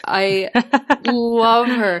best. I love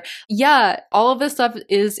her. Yeah, all of this stuff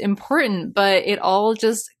is important, but it all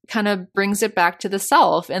just kind of brings it back to the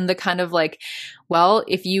self and the kind of like, well,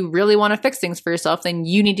 if you really want to fix things for yourself, then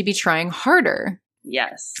you need to be trying harder.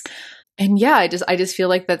 Yes. And yeah, I just feel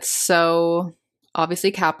like that's so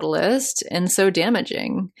obviously capitalist and so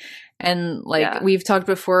damaging. And like we've talked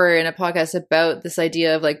before in a podcast about this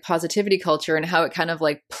idea of like positivity culture and how it kind of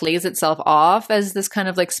like plays itself off as this kind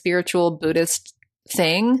of like spiritual Buddhist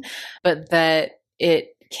thing, but that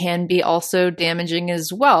it can be also damaging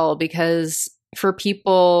as well, because for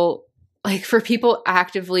people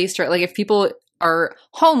actively start, like if people are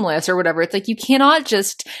homeless or whatever, it's like you cannot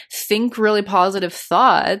just think really positive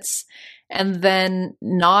thoughts and then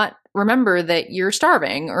not remember that you're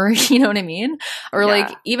starving, or you know what I mean? Or like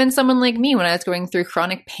even someone like me, when I was going through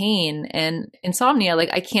chronic pain and insomnia, like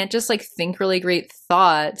I can't just like think really great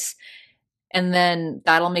thoughts and then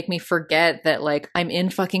that'll make me forget that like I'm in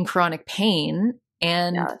fucking chronic pain.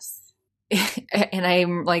 And and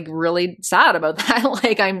I'm like really sad about that.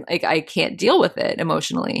 Like I'm like, I can't deal with it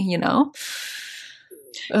emotionally, you know?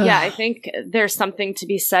 Yeah, I think there's something to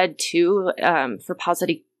be said too, for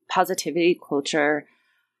positivity culture,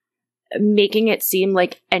 making it seem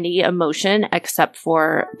like any emotion except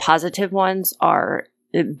for positive ones are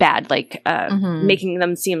bad, like making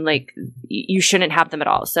them seem like you shouldn't have them at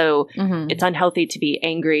all. So it's unhealthy to be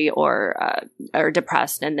angry or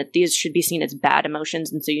depressed, and that these should be seen as bad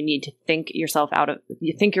emotions. And so you need to think your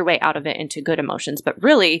way out of it into good emotions. But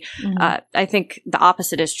really, I think the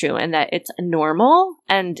opposite is true, and that it's normal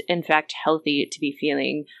and in fact healthy to be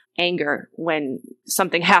feeling anger when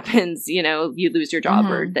something happens, you know, you lose your job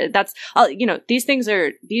or that's, you know, these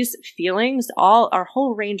feelings, our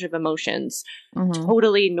whole range of emotions,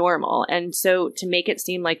 totally normal. And so to make it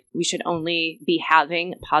seem like we should only be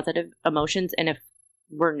having positive emotions, and if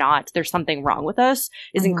we're not, there's something wrong with us,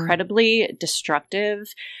 is incredibly destructive.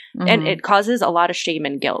 And it causes a lot of shame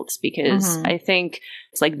and guilt, because I think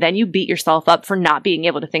it's like, then you beat yourself up for not being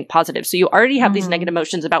able to think positive. So you already have these negative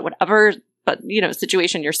emotions about whatever, but you know,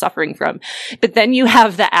 situation you're suffering from, but then you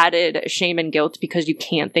have the added shame and guilt because you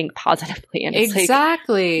can't think positively. And it's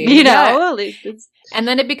exactly, like, you know, and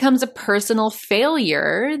then it becomes a personal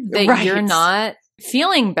failure that you're not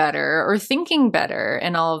feeling better or thinking better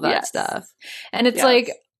and all of that stuff. And it's like,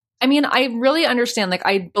 I mean, I really understand, like,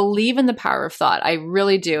 I believe in the power of thought. I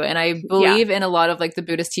really do. And I believe in a lot of like the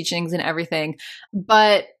Buddhist teachings and everything.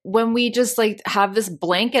 But when we just like have this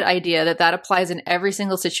blanket idea that applies in every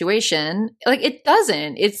single situation, like it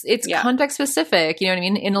doesn't. It's context specific. You know what I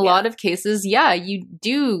mean? In a lot of cases, you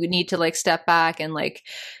do need to like step back and like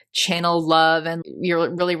channel love and you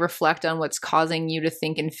really reflect on what's causing you to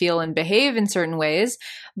think and feel and behave in certain ways.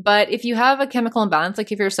 But if you have a chemical imbalance,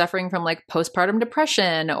 like if you're suffering from like postpartum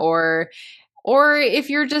depression, or if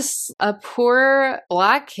you're just a poor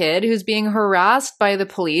Black kid who's being harassed by the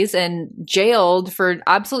police and jailed for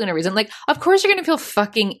absolutely no reason, like, of course you're going to feel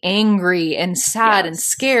fucking angry and sad and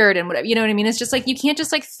scared and whatever, you know what I mean? It's just like, you can't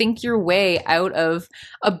just like think your way out of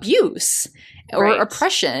abuse or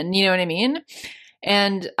oppression, you know what I mean?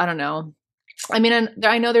 And I don't know. I mean,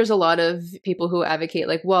 I know there's a lot of people who advocate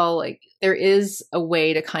like, well, like there is a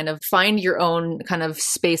way to kind of find your own kind of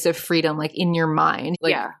space of freedom, like in your mind.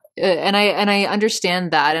 Like, and I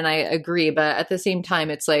understand that and I agree. But at the same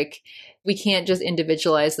time, it's like, we can't just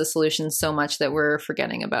individualize the solutions so much that we're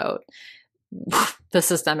forgetting about the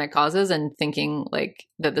systemic causes and thinking like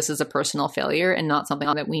that this is a personal failure and not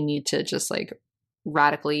something that we need to just like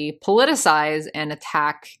radically politicize and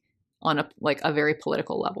attack on a very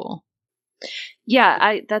political level.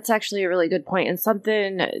 Yeah, that's actually a really good point. And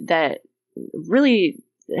something that really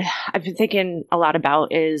I've been thinking a lot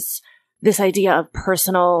about is this idea of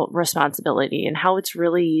personal responsibility and how it's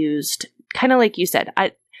really used, kind of like you said.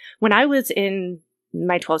 When I was in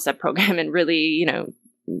my 12-step program, and really, you know,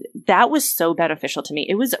 that was so beneficial to me.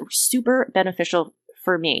 It was super beneficial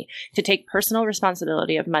for me to take personal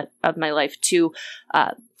responsibility of my life, to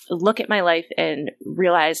look at my life and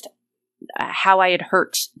realized how I had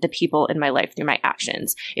hurt the people in my life through my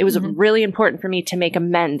actions. It was really important for me to make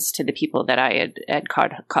amends to the people that I had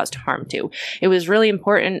caused harm to. It was really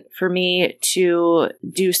important for me to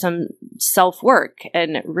do some self-work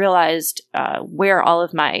and realized where all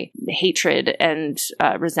of my hatred and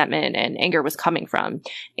resentment and anger was coming from,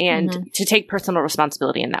 and to take personal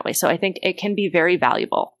responsibility in that way. So I think it can be very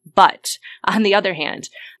valuable. But on the other hand,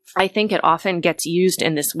 I think it often gets used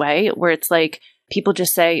in this way where it's like, people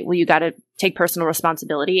just say, well, you got to take personal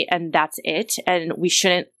responsibility and that's it. And we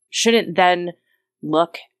shouldn't then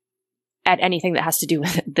look at anything that has to do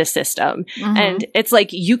with the system. And it's like,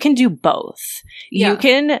 you can do both. You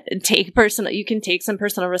can take some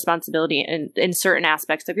personal responsibility in certain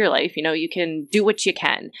aspects of your life. You know, you can do what you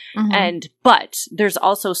can. But there's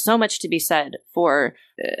also so much to be said for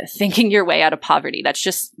thinking your way out of poverty. That's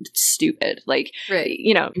just stupid. Like,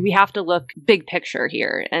 you know, we have to look big picture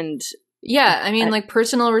here. And yeah, I mean, like,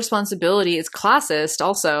 personal responsibility is classist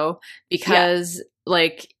also because,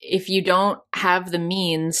 like, if you don't have the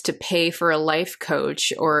means to pay for a life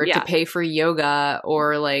coach or to pay for yoga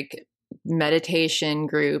or, like, meditation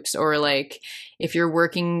groups, or, like, if you're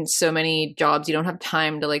working so many jobs, you don't have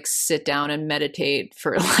time to, like, sit down and meditate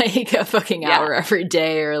for, like, a fucking hour every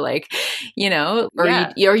day, or, like, you know,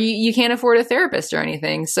 or you can't afford a therapist or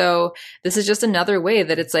anything. So this is just another way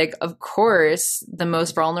that it's like, of course, the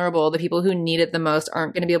most vulnerable, the people who need it the most,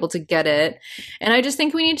 aren't going to be able to get it. And I just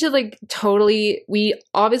think we need to, like, we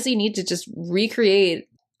obviously need to just recreate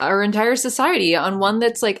our entire society on one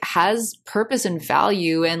that's, like, has purpose and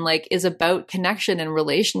value and, like, is about connection and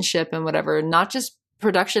relationship and whatever, not just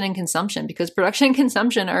production and consumption, because production and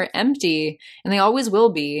consumption are empty and they always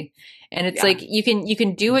will be. And it's like, you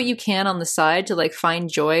can do what you can on the side to, like, find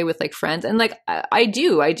joy with, like, friends. And, like, I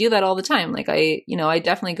do that all the time. Like, I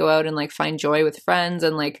definitely go out and, like, find joy with friends.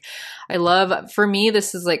 And, like, for me,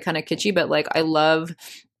 this is, like, kind of kitschy, but, like, I love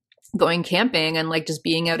going camping and, like, just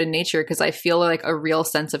being out in nature, because I feel, like, a real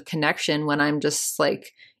sense of connection when I'm just,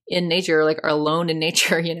 like, in nature, like, or alone in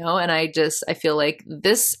nature, you know? And I feel like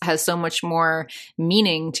this has so much more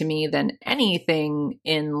meaning to me than anything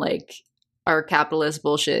in, like, our capitalist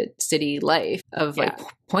bullshit city life of, like,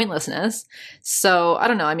 pointlessness. So I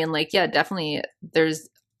don't know. I mean, like, yeah, definitely there's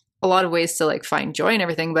a lot of ways to, like, find joy and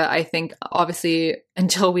everything. But I think obviously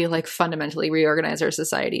until we, like, fundamentally reorganize our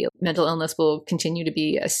society, mental illness will continue to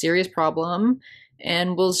be a serious problem,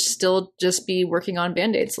 and we'll still just be working on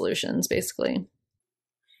Band-Aid solutions, basically.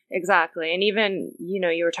 Exactly. And even, you know,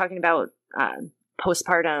 you were talking about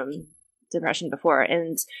postpartum depression before,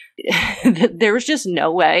 and there was just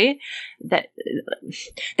no way that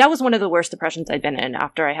was one of the worst depressions I'd been in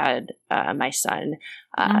after I had my son.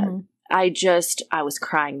 I was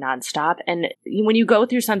crying nonstop. And when you go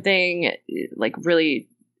through something, like, really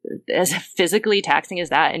as physically taxing as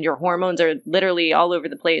that, and your hormones are literally all over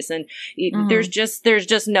the place, and there's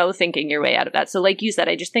just no thinking your way out of that. So like you said,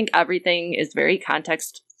 I just think everything is very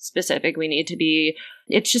context specific. We need to be,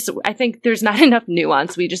 I think there's not enough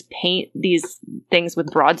nuance. We just paint these things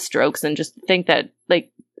with broad strokes and just think that,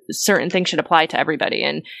 like, certain things should apply to everybody.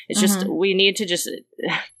 And it's just, we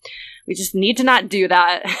just need to not do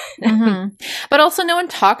that. But also no one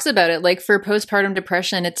talks about it. Like, for postpartum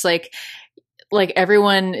depression, it's like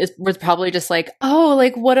everyone was probably just like, oh,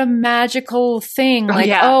 like, what a magical thing. Like,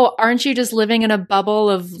 oh, aren't you just living in a bubble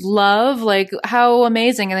of love? Like, how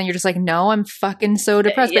amazing. And then you're just like, no, I'm fucking so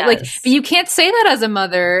depressed. But, like, but you can't say that as a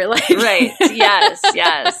mother. Like, right. Yes.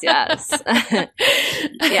 Yeah.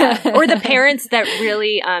 Or the parents that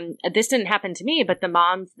really, this didn't happen to me, but the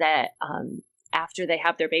moms that, after they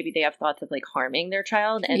have their baby, they have thoughts of, like, harming their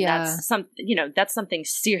child. And that's that's something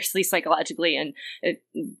seriously psychologically and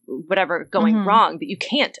whatever going wrong, but you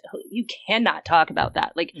cannot talk about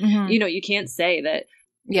that. Like, you know, you can't say that.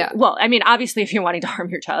 Yeah. Well, I mean, obviously, if you're wanting to harm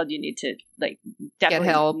your child, you need to, like, definitely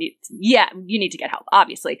get help. You need to get help,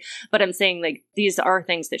 obviously. But I'm saying, like, these are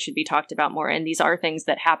things that should be talked about more. And these are things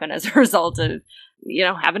that happen as a result of, you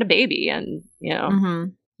know, having a baby and, you know.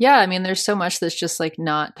 Yeah, I mean, there's so much that's just, like,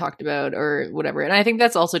 not talked about or whatever. And I think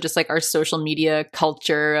that's also just, like, our social media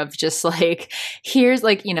culture of just, like, here's,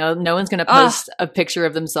 like, you know, no one's going to post a picture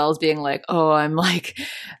of themselves being like, oh, I'm, like,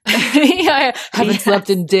 I haven't slept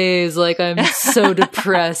in days. Like, I'm so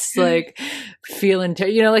depressed, like, feeling,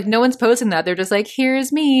 you know, like, no one's posting that. They're just like,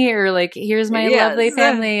 here's me, or, like, here's my lovely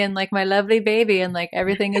family and, like, my lovely baby, and, like,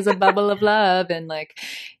 everything is a bubble of love. And, like,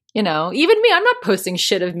 You know, even me, I'm not posting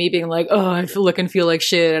shit of me being like, oh, I look and feel like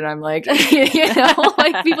shit. And I'm like, you know,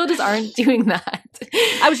 like people just aren't doing that.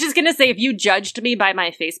 I was just going to say, if you judged me by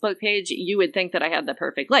my Facebook page, you would think that I had the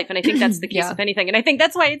perfect life. And I think that's the case with anything. And I think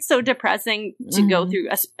that's why it's so depressing to go through,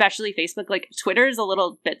 especially Facebook. Like Twitter is a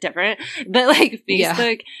little bit different, but like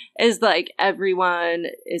Facebook is like everyone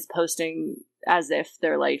is posting as if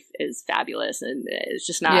their life is fabulous, and it's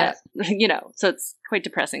just not, you know, so it's quite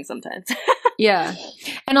depressing sometimes. Yeah.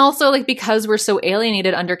 And also, like, because we're so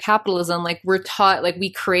alienated under capitalism, like, we're taught, like,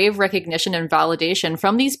 we crave recognition and validation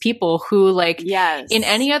from these people who, like, in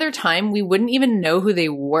any other time, we wouldn't even know who they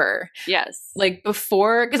were. Yes. Like,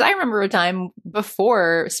 before, because I remember a time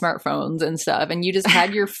before smartphones and stuff, and you just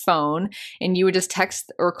had your phone and you would just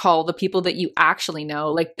text or call the people that you actually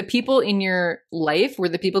know. Like, the people in your life were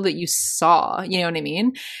the people that you saw, you know what I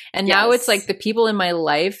mean? And now it's like the people in my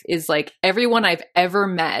life is like everyone I've ever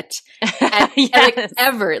met. Like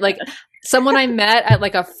ever, like someone I met at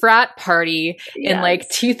like a frat party in like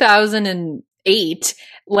 2008,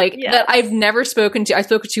 like that I've never spoken to. I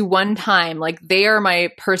spoke to one time. Like they are my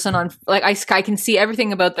person on, like I can see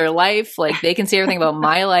everything about their life. Like they can see everything about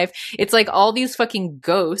my life. It's like all these fucking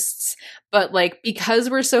ghosts. But like, because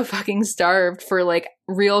we're so fucking starved for like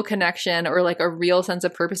real connection or like a real sense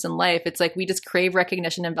of purpose in life, it's like we just crave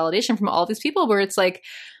recognition and validation from all these people where it's like,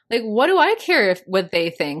 what do I care if what they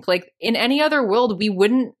think? Like in any other world, we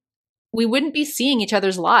wouldn't be seeing each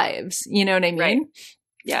other's lives. You know what I mean? Right.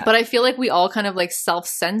 Yeah. But I feel like we all kind of like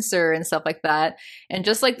self-censor and stuff like that. And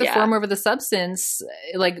just like the form over the substance,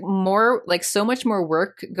 like more, like so much more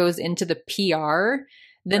work goes into the PR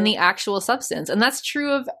than the actual substance. And that's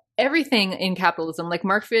true of everything in capitalism. Like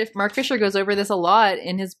Mark Fisher goes over this a lot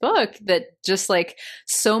in his book, that just like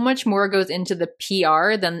so much more goes into the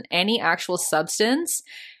PR than any actual substance.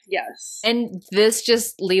 Yes. And this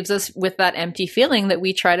just leaves us with that empty feeling that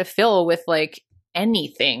we try to fill with like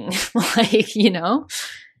anything, like, you know,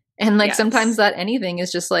 and like sometimes that anything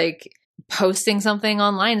is just like posting something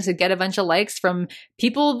online to get a bunch of likes from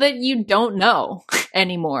people that you don't know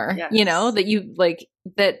anymore, you know, that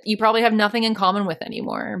you probably have nothing in common with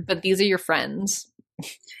anymore, but these are your friends.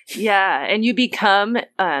 Yeah. And you become,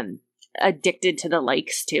 addicted to the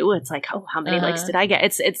likes too. It's like, oh, how many likes did I get?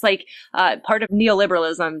 It's like part of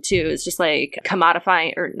neoliberalism too. It's just like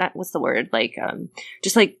commodifying, or not, what's the word? Like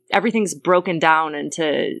just like everything's broken down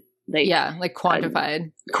into like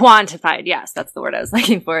quantified. Yes, that's the word I was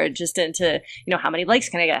looking for. Just into, you know, how many likes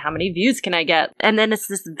can I get? How many views can I get? And then it's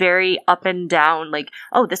this very up and down, like,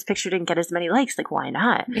 oh, this picture didn't get as many likes. Like, why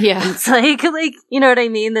not? Yeah. And it's like, you know what I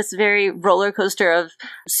mean? This very roller coaster of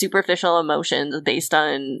superficial emotions based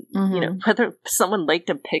on, you know, whether someone liked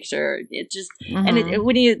a picture. It just, and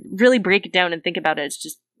when you really break it down and think about it,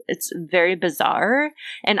 it's very bizarre.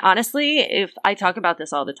 And honestly, if I talk about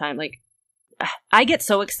this all the time, like, I get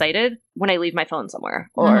so excited when I leave my phone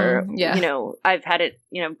somewhere, or, you know, I've had it,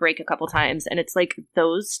 you know, break a couple times, and it's like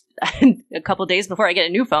those a couple days before I get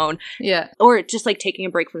a new phone, or just like taking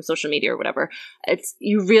a break from social media or whatever. It's,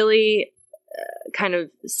 you really kind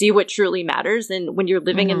of see what truly matters. And when you're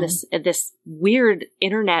living in this weird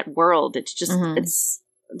internet world, it's just, it's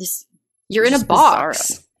this, you're in a box.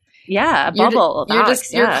 Bizarre. Yeah, a bubble.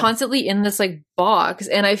 You're constantly in this like box.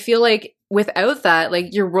 And I feel like without that,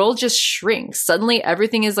 like your world just shrinks. Suddenly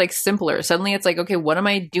everything is like simpler. Suddenly it's like, okay, what am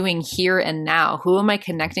I doing here and now? Who am I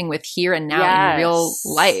connecting with here and now in real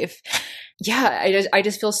life? Yeah, I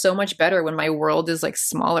just feel so much better when my world is like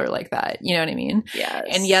smaller like that. You know what I mean? Yes.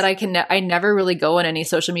 And yet I never really go on any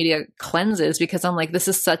social media cleanses because I'm like, this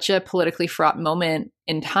is such a politically fraught moment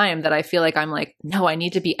in time that I feel like I'm like, no, I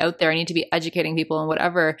need to be out there. I need to be educating people and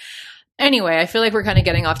whatever. Anyway, I feel like we're kind of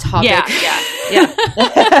getting off topic. Yeah.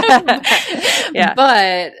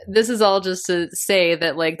 But this is all just to say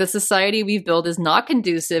that like the society we've built is not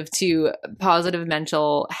conducive to positive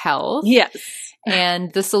mental health. Yes.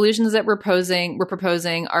 And the solutions that we're proposing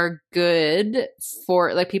are good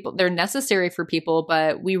for like people. They're necessary for people,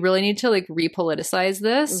 but we really need to like repoliticize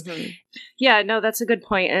this. Yeah, no, that's a good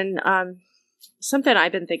point. And something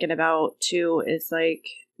I've been thinking about too is like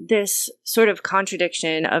this sort of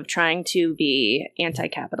contradiction of trying to be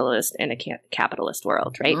anti-capitalist in a capitalist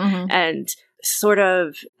world, right? And sort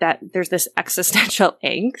of that there's this existential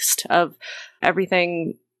angst of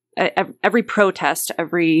everything. Every protest,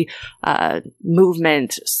 every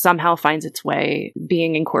movement somehow finds its way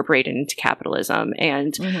being incorporated into capitalism.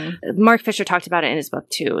 And Mark Fisher talked about it in his book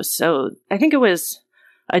too. So I think it was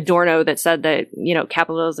Adorno that said that,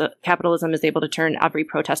 capitalism is able to turn every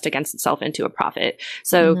protest against itself into a profit.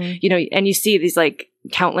 So, and you see these like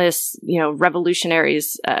countless,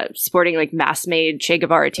 revolutionaries sporting like mass-made Che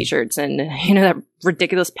Guevara t-shirts, and, that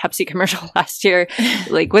ridiculous Pepsi commercial last year,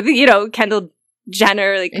 like with, Kendall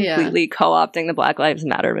Jenner, like completely co-opting the Black Lives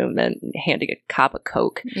Matter movement, handing a cup of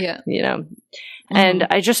Coke. And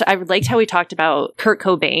I liked how he talked about Kurt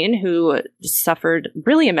Cobain, who suffered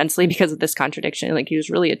really immensely because of this contradiction. Like, he was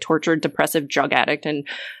really a tortured, depressive drug addict and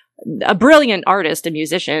a brilliant artist and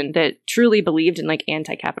musician that truly believed in like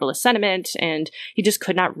anti-capitalist sentiment, and he just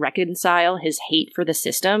could not reconcile his hate for the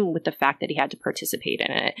system with the fact that he had to participate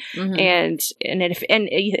in it. And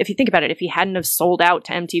if you think about it, if he hadn't have sold out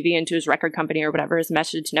to MTV and to his record company or whatever, his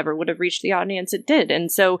message never would have reached the audience it did.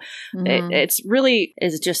 And so it's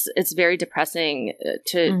very depressing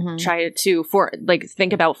to try to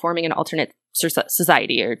think about forming an alternate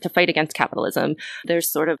society or to fight against capitalism.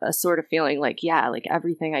 There's sort of feeling like, like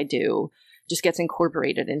everything I do just gets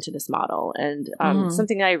incorporated into this model. And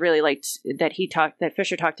something I really liked that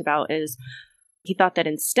Fisher talked about is he thought that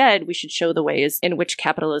instead we should show the ways in which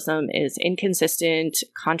capitalism is inconsistent,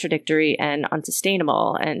 contradictory, and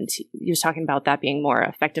unsustainable. And he was talking about that being a more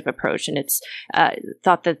effective approach. And it's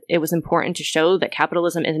thought that it was important to show that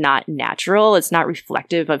capitalism is not natural. It's not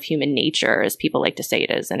reflective of human nature, as people like to say it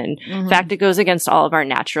is. And in fact, it goes against all of our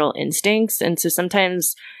natural instincts. And so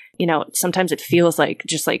sometimes it feels like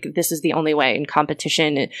just like this is the only way, and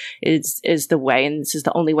competition is the way, and this is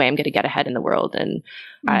the only way I'm going to get ahead in the world. And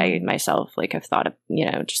I myself have thought of,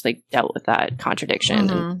 just like dealt with that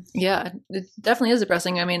contradiction. Yeah, it definitely is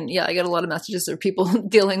depressing. I mean, I get a lot of messages of people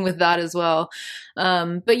dealing with that as well.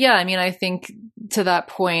 But yeah, I mean, I think to that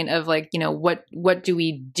point of like, what do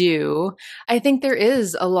we do? I think there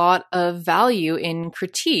is a lot of value in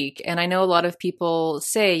critique. And I know a lot of people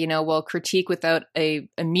say, well, critique without a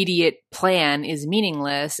immediate plan is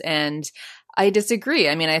meaningless. And I disagree.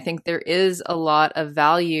 I mean, I think there is a lot of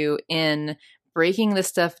value in breaking this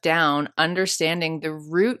stuff down, understanding the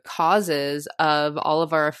root causes of all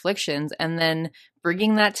of our afflictions, and then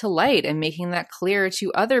bringing that to light and making that clear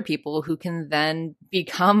to other people who can then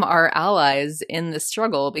become our allies in the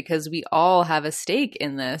struggle, because we all have a stake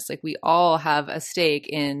in this. Like, we all have a stake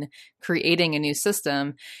in creating a new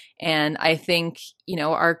system. And I think,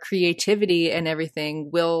 our creativity and everything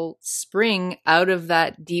will spring out of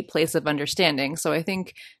that deep place of understanding. So I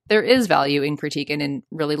think there is value in critique and in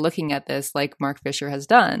really looking at this like Mark Fisher has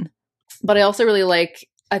done. But I also really like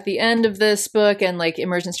at the end of this book and like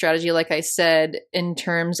Emergent Strategy, like I said, in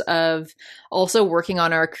terms of also working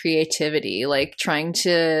on our creativity, like trying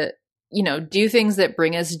to, do things that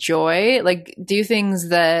bring us joy, like do things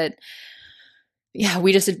that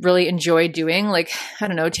we just really enjoy doing. Like, I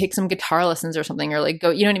don't know, take some guitar lessons or something, or like go,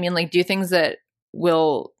 you know what I mean? Like do things that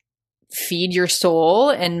will feed your soul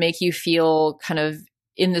and make you feel kind of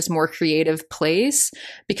in this more creative place,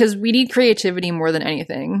 because we need creativity more than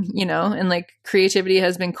anything, and like creativity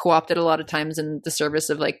has been co-opted a lot of times in the service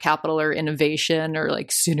of like capital or innovation or like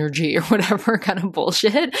synergy or whatever kind of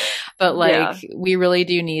bullshit. But like, we really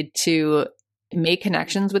do need to make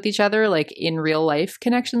connections with each other, like in real life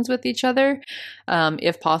connections with each other,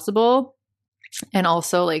 if possible. And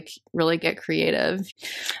also like really get creative.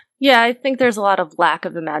 Yeah, I think there's a lot of lack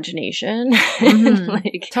of imagination.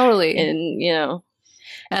 Totally. And,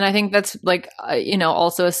 and I think that's like,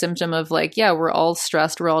 also a symptom of like, we're all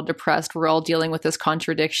stressed, we're all depressed, we're all dealing with this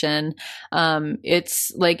contradiction.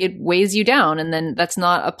 It's like, it weighs you down. And then that's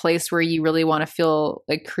not a place where you really want to feel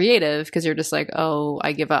like creative, because you're just like, oh,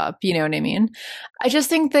 I give up. You know what I mean? I just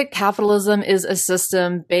think that capitalism is a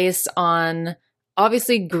system based on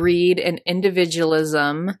obviously greed and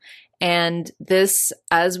individualism. And this,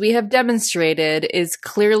 as we have demonstrated, is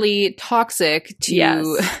clearly toxic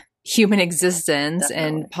to human existence. Definitely.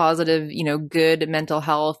 And positive, good mental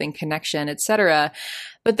health and connection, etc.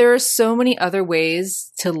 But there are so many other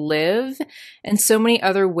ways to live and so many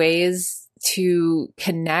other ways to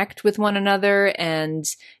connect with one another and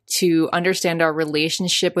to understand our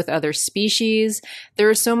relationship with other species. There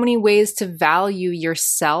are so many ways to value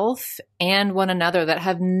yourself and one another that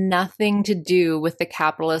have nothing to do with the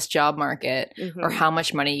capitalist job market or how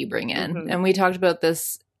much money you bring in. And we talked about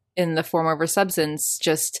this in the Form Over Substance,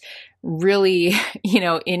 just really,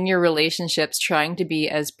 in your relationships, trying to be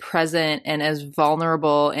as present and as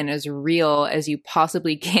vulnerable and as real as you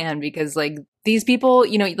possibly can, because like these people,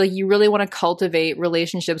 like you really want to cultivate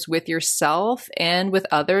relationships with yourself and with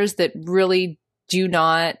others that really do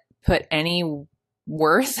not put any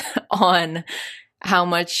worth on how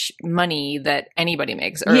much money that anybody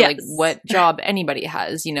makes or like what job anybody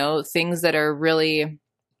has, things that are really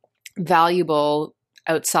valuable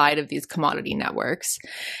outside of these commodity networks.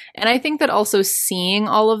 And I think that also seeing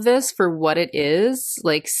all of this for what it is,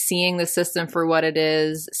 like seeing the system for what it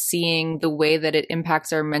is, seeing the way that it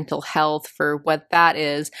impacts our mental health for what that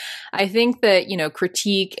is, I think that, you know,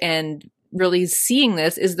 critique and really seeing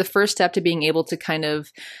this is the first step to being able to kind of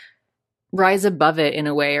rise above it in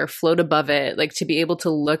a way, or float above it, like to be able to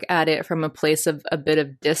look at it from a place of a bit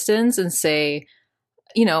of distance and say,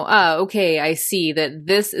 you know, okay, I see that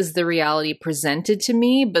this is the reality presented to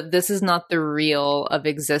me, but this is not the real of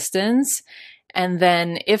existence. And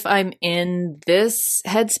then if I'm in this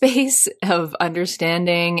headspace of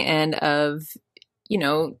understanding and of, you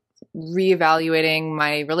know, reevaluating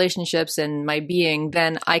my relationships and my being,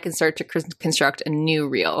 then I can start to construct a new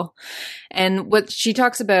real. And what she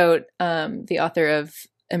talks about, the author of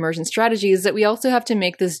Immersion Strategy, is that we also have to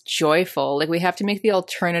make this joyful. Like we have to make the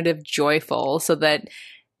alternative joyful, so that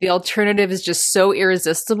the alternative is just so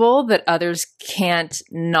irresistible that others can't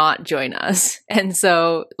not join us. And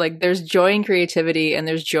so like there's joy in creativity, and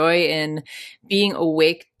there's joy in being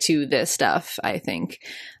awake to this stuff, I think.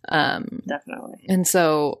 Definitely. And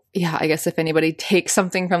so, yeah, I guess if anybody takes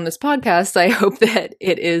something from this podcast, I hope that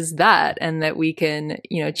it is that, and that we can,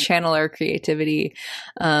 you know, channel our creativity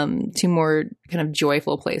to more kind of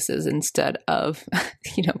joyful places instead of,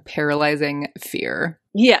 you know, paralyzing fear.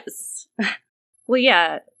 Yes. Well,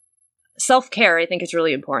 yeah. Self-care, I think, is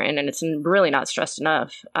really important, and it's really not stressed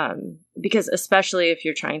enough, because especially if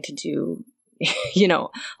you're trying to do, you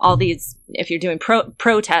know, all these, if you're doing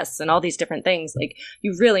protests and all these different things, like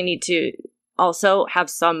you really need to also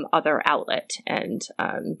have some other outlet. And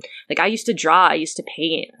like I used to draw, I used to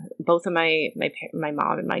paint. Both of my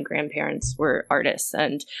mom and my grandparents were artists,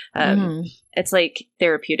 and it's like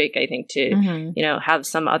therapeutic, I think, to you know, have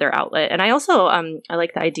some other outlet. And I also I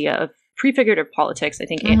like the idea of prefigurative politics. I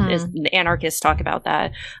think anarchists talk about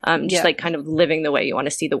that. Just like kind of living the way you want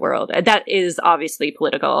to see the world. That is obviously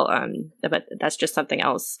political, but that's just something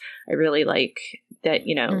else I really like. That,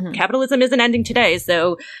 you know, capitalism isn't ending today,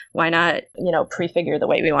 so why not, you know, prefigure the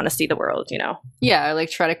way we want to see the world, you know? Yeah, I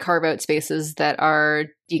like try to carve out spaces that are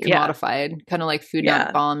decommodified, kind of like food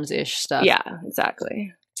not bombs-ish stuff. Yeah,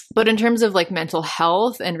 exactly. But in terms of like mental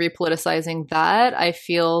health and repoliticizing that, I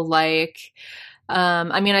feel like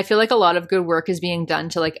I feel like a lot of good work is being done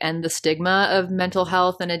to like end the stigma of mental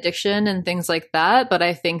health and addiction and things like that. But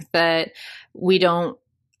I think that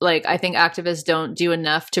I think activists don't do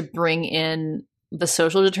enough to bring in the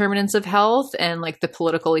social determinants of health and like the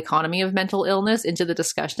political economy of mental illness into the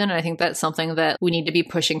discussion. And I think that's something that we need to be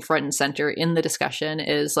pushing front and center in the discussion,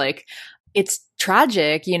 is like, it's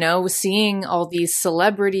tragic, you know, seeing all these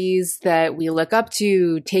celebrities that we look up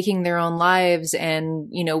to taking their own lives. And,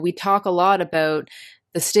 you know, we talk a lot about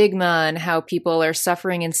the stigma and how people are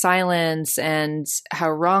suffering in silence and how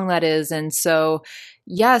wrong that is. And so,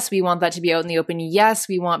 yes, we want that to be out in the open. Yes,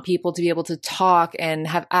 we want people to be able to talk and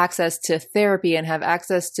have access to therapy and have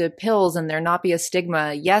access to pills and there not be a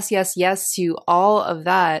stigma. Yes, yes, yes to all of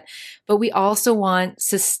that. But we also want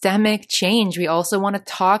systemic change. We also want to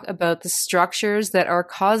talk about the structures that are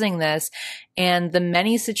causing this and the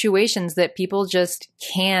many situations that people just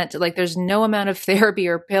can't, like there's no amount of therapy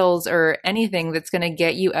or pills or anything that's going to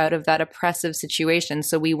get you out of that oppressive situation.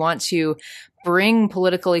 So we want to bring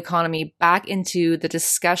political economy back into the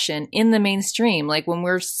discussion in the mainstream. Like when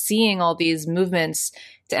we're seeing all these movements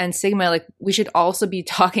to end stigma, like we should also be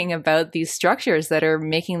talking about these structures that are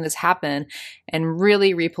making this happen and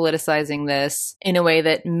really repoliticizing this in a way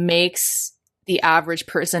that makes the average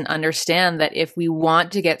person understand that if we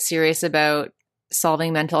want to get serious about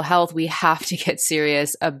solving mental health, we have to get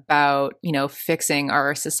serious about, you know, fixing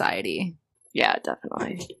our society. Yeah,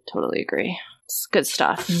 definitely. Totally agree. It's good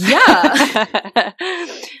stuff. Yeah.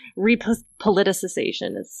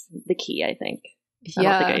 Repoliticization is the key, I think. I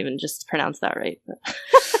don't think I even just pronounced that right.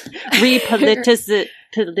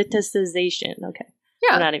 Repoliticization. Okay.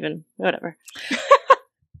 Yeah. I'm not even, whatever.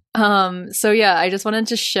 So yeah, I just wanted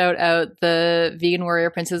to shout out the Vegan Warrior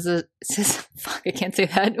Princesses. Fuck, I can't say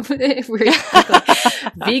that.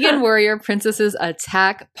 Vegan Warrior Princesses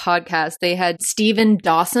Attack podcast. They had Stephen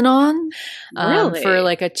Dawson on for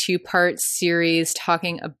like a 2-part series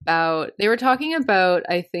they were talking about,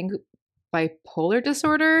 I think, bipolar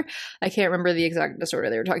disorder. I can't remember the exact disorder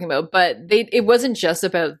they were talking about, but it wasn't just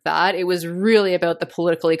about that. It was really about the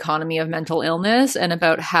political economy of mental illness and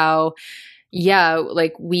about how, yeah,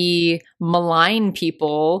 like we malign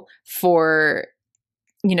people for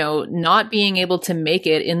not being able to make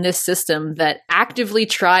it in this system that actively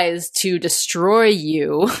tries to destroy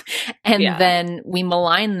you. And then we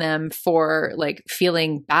malign them for like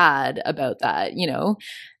feeling bad about that,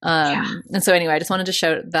 And so anyway, I just wanted to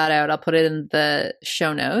shout that out. I'll put it in the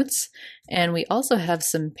show notes. And we also have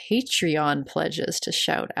some Patreon pledges to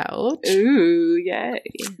shout out. Ooh, yay.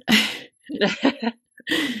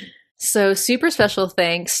 So super special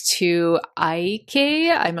thanks to Aike.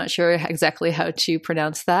 I'm not sure exactly how to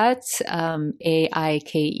pronounce that.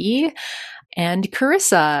 Aike and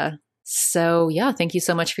Carissa. So yeah, thank you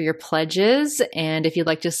so much for your pledges. And if you'd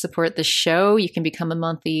like to support the show, you can become a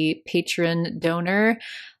monthly patron donor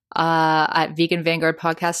at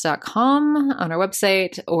veganvanguardpodcast.com on our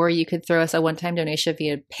website, or you could throw us a one-time donation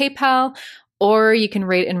via PayPal. Or you can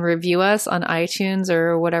rate and review us on iTunes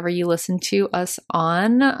or whatever you listen to us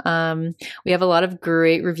on. We have a lot of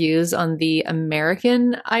great reviews on the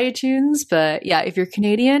American iTunes. But yeah, if you're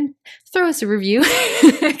Canadian, throw us a review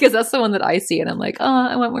because that's the one that I see. And I'm like, oh,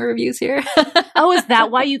 I want more reviews here. Oh, is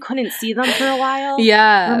that why you couldn't see them for a while?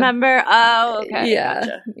 Yeah. Remember? Oh, okay. Yeah.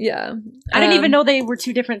 Gotcha. Yeah. I didn't even know they were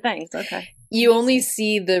two different things. Okay. You only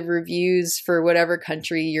see the reviews for whatever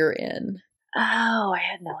country you're in. Oh, I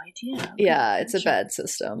had no idea. Okay. Yeah, it's a bad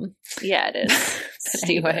system. Yeah, it is.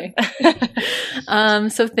 Anyway.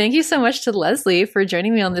 So thank you so much to Leslie for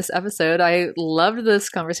joining me on this episode. I loved this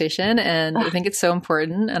conversation and I think it's so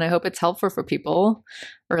important and I hope it's helpful for people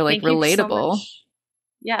or like relatable.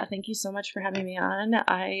 Yeah, thank you so much for having me on.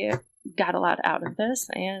 I got a lot out of this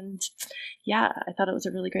and yeah, I thought it was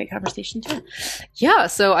a really great conversation too. Yeah,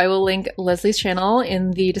 so I will link Leslie's channel in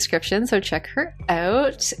the description, so check her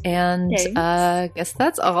out. And I guess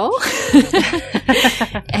that's all.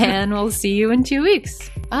 And we'll see you in 2 weeks.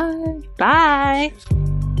 Bye. Bye.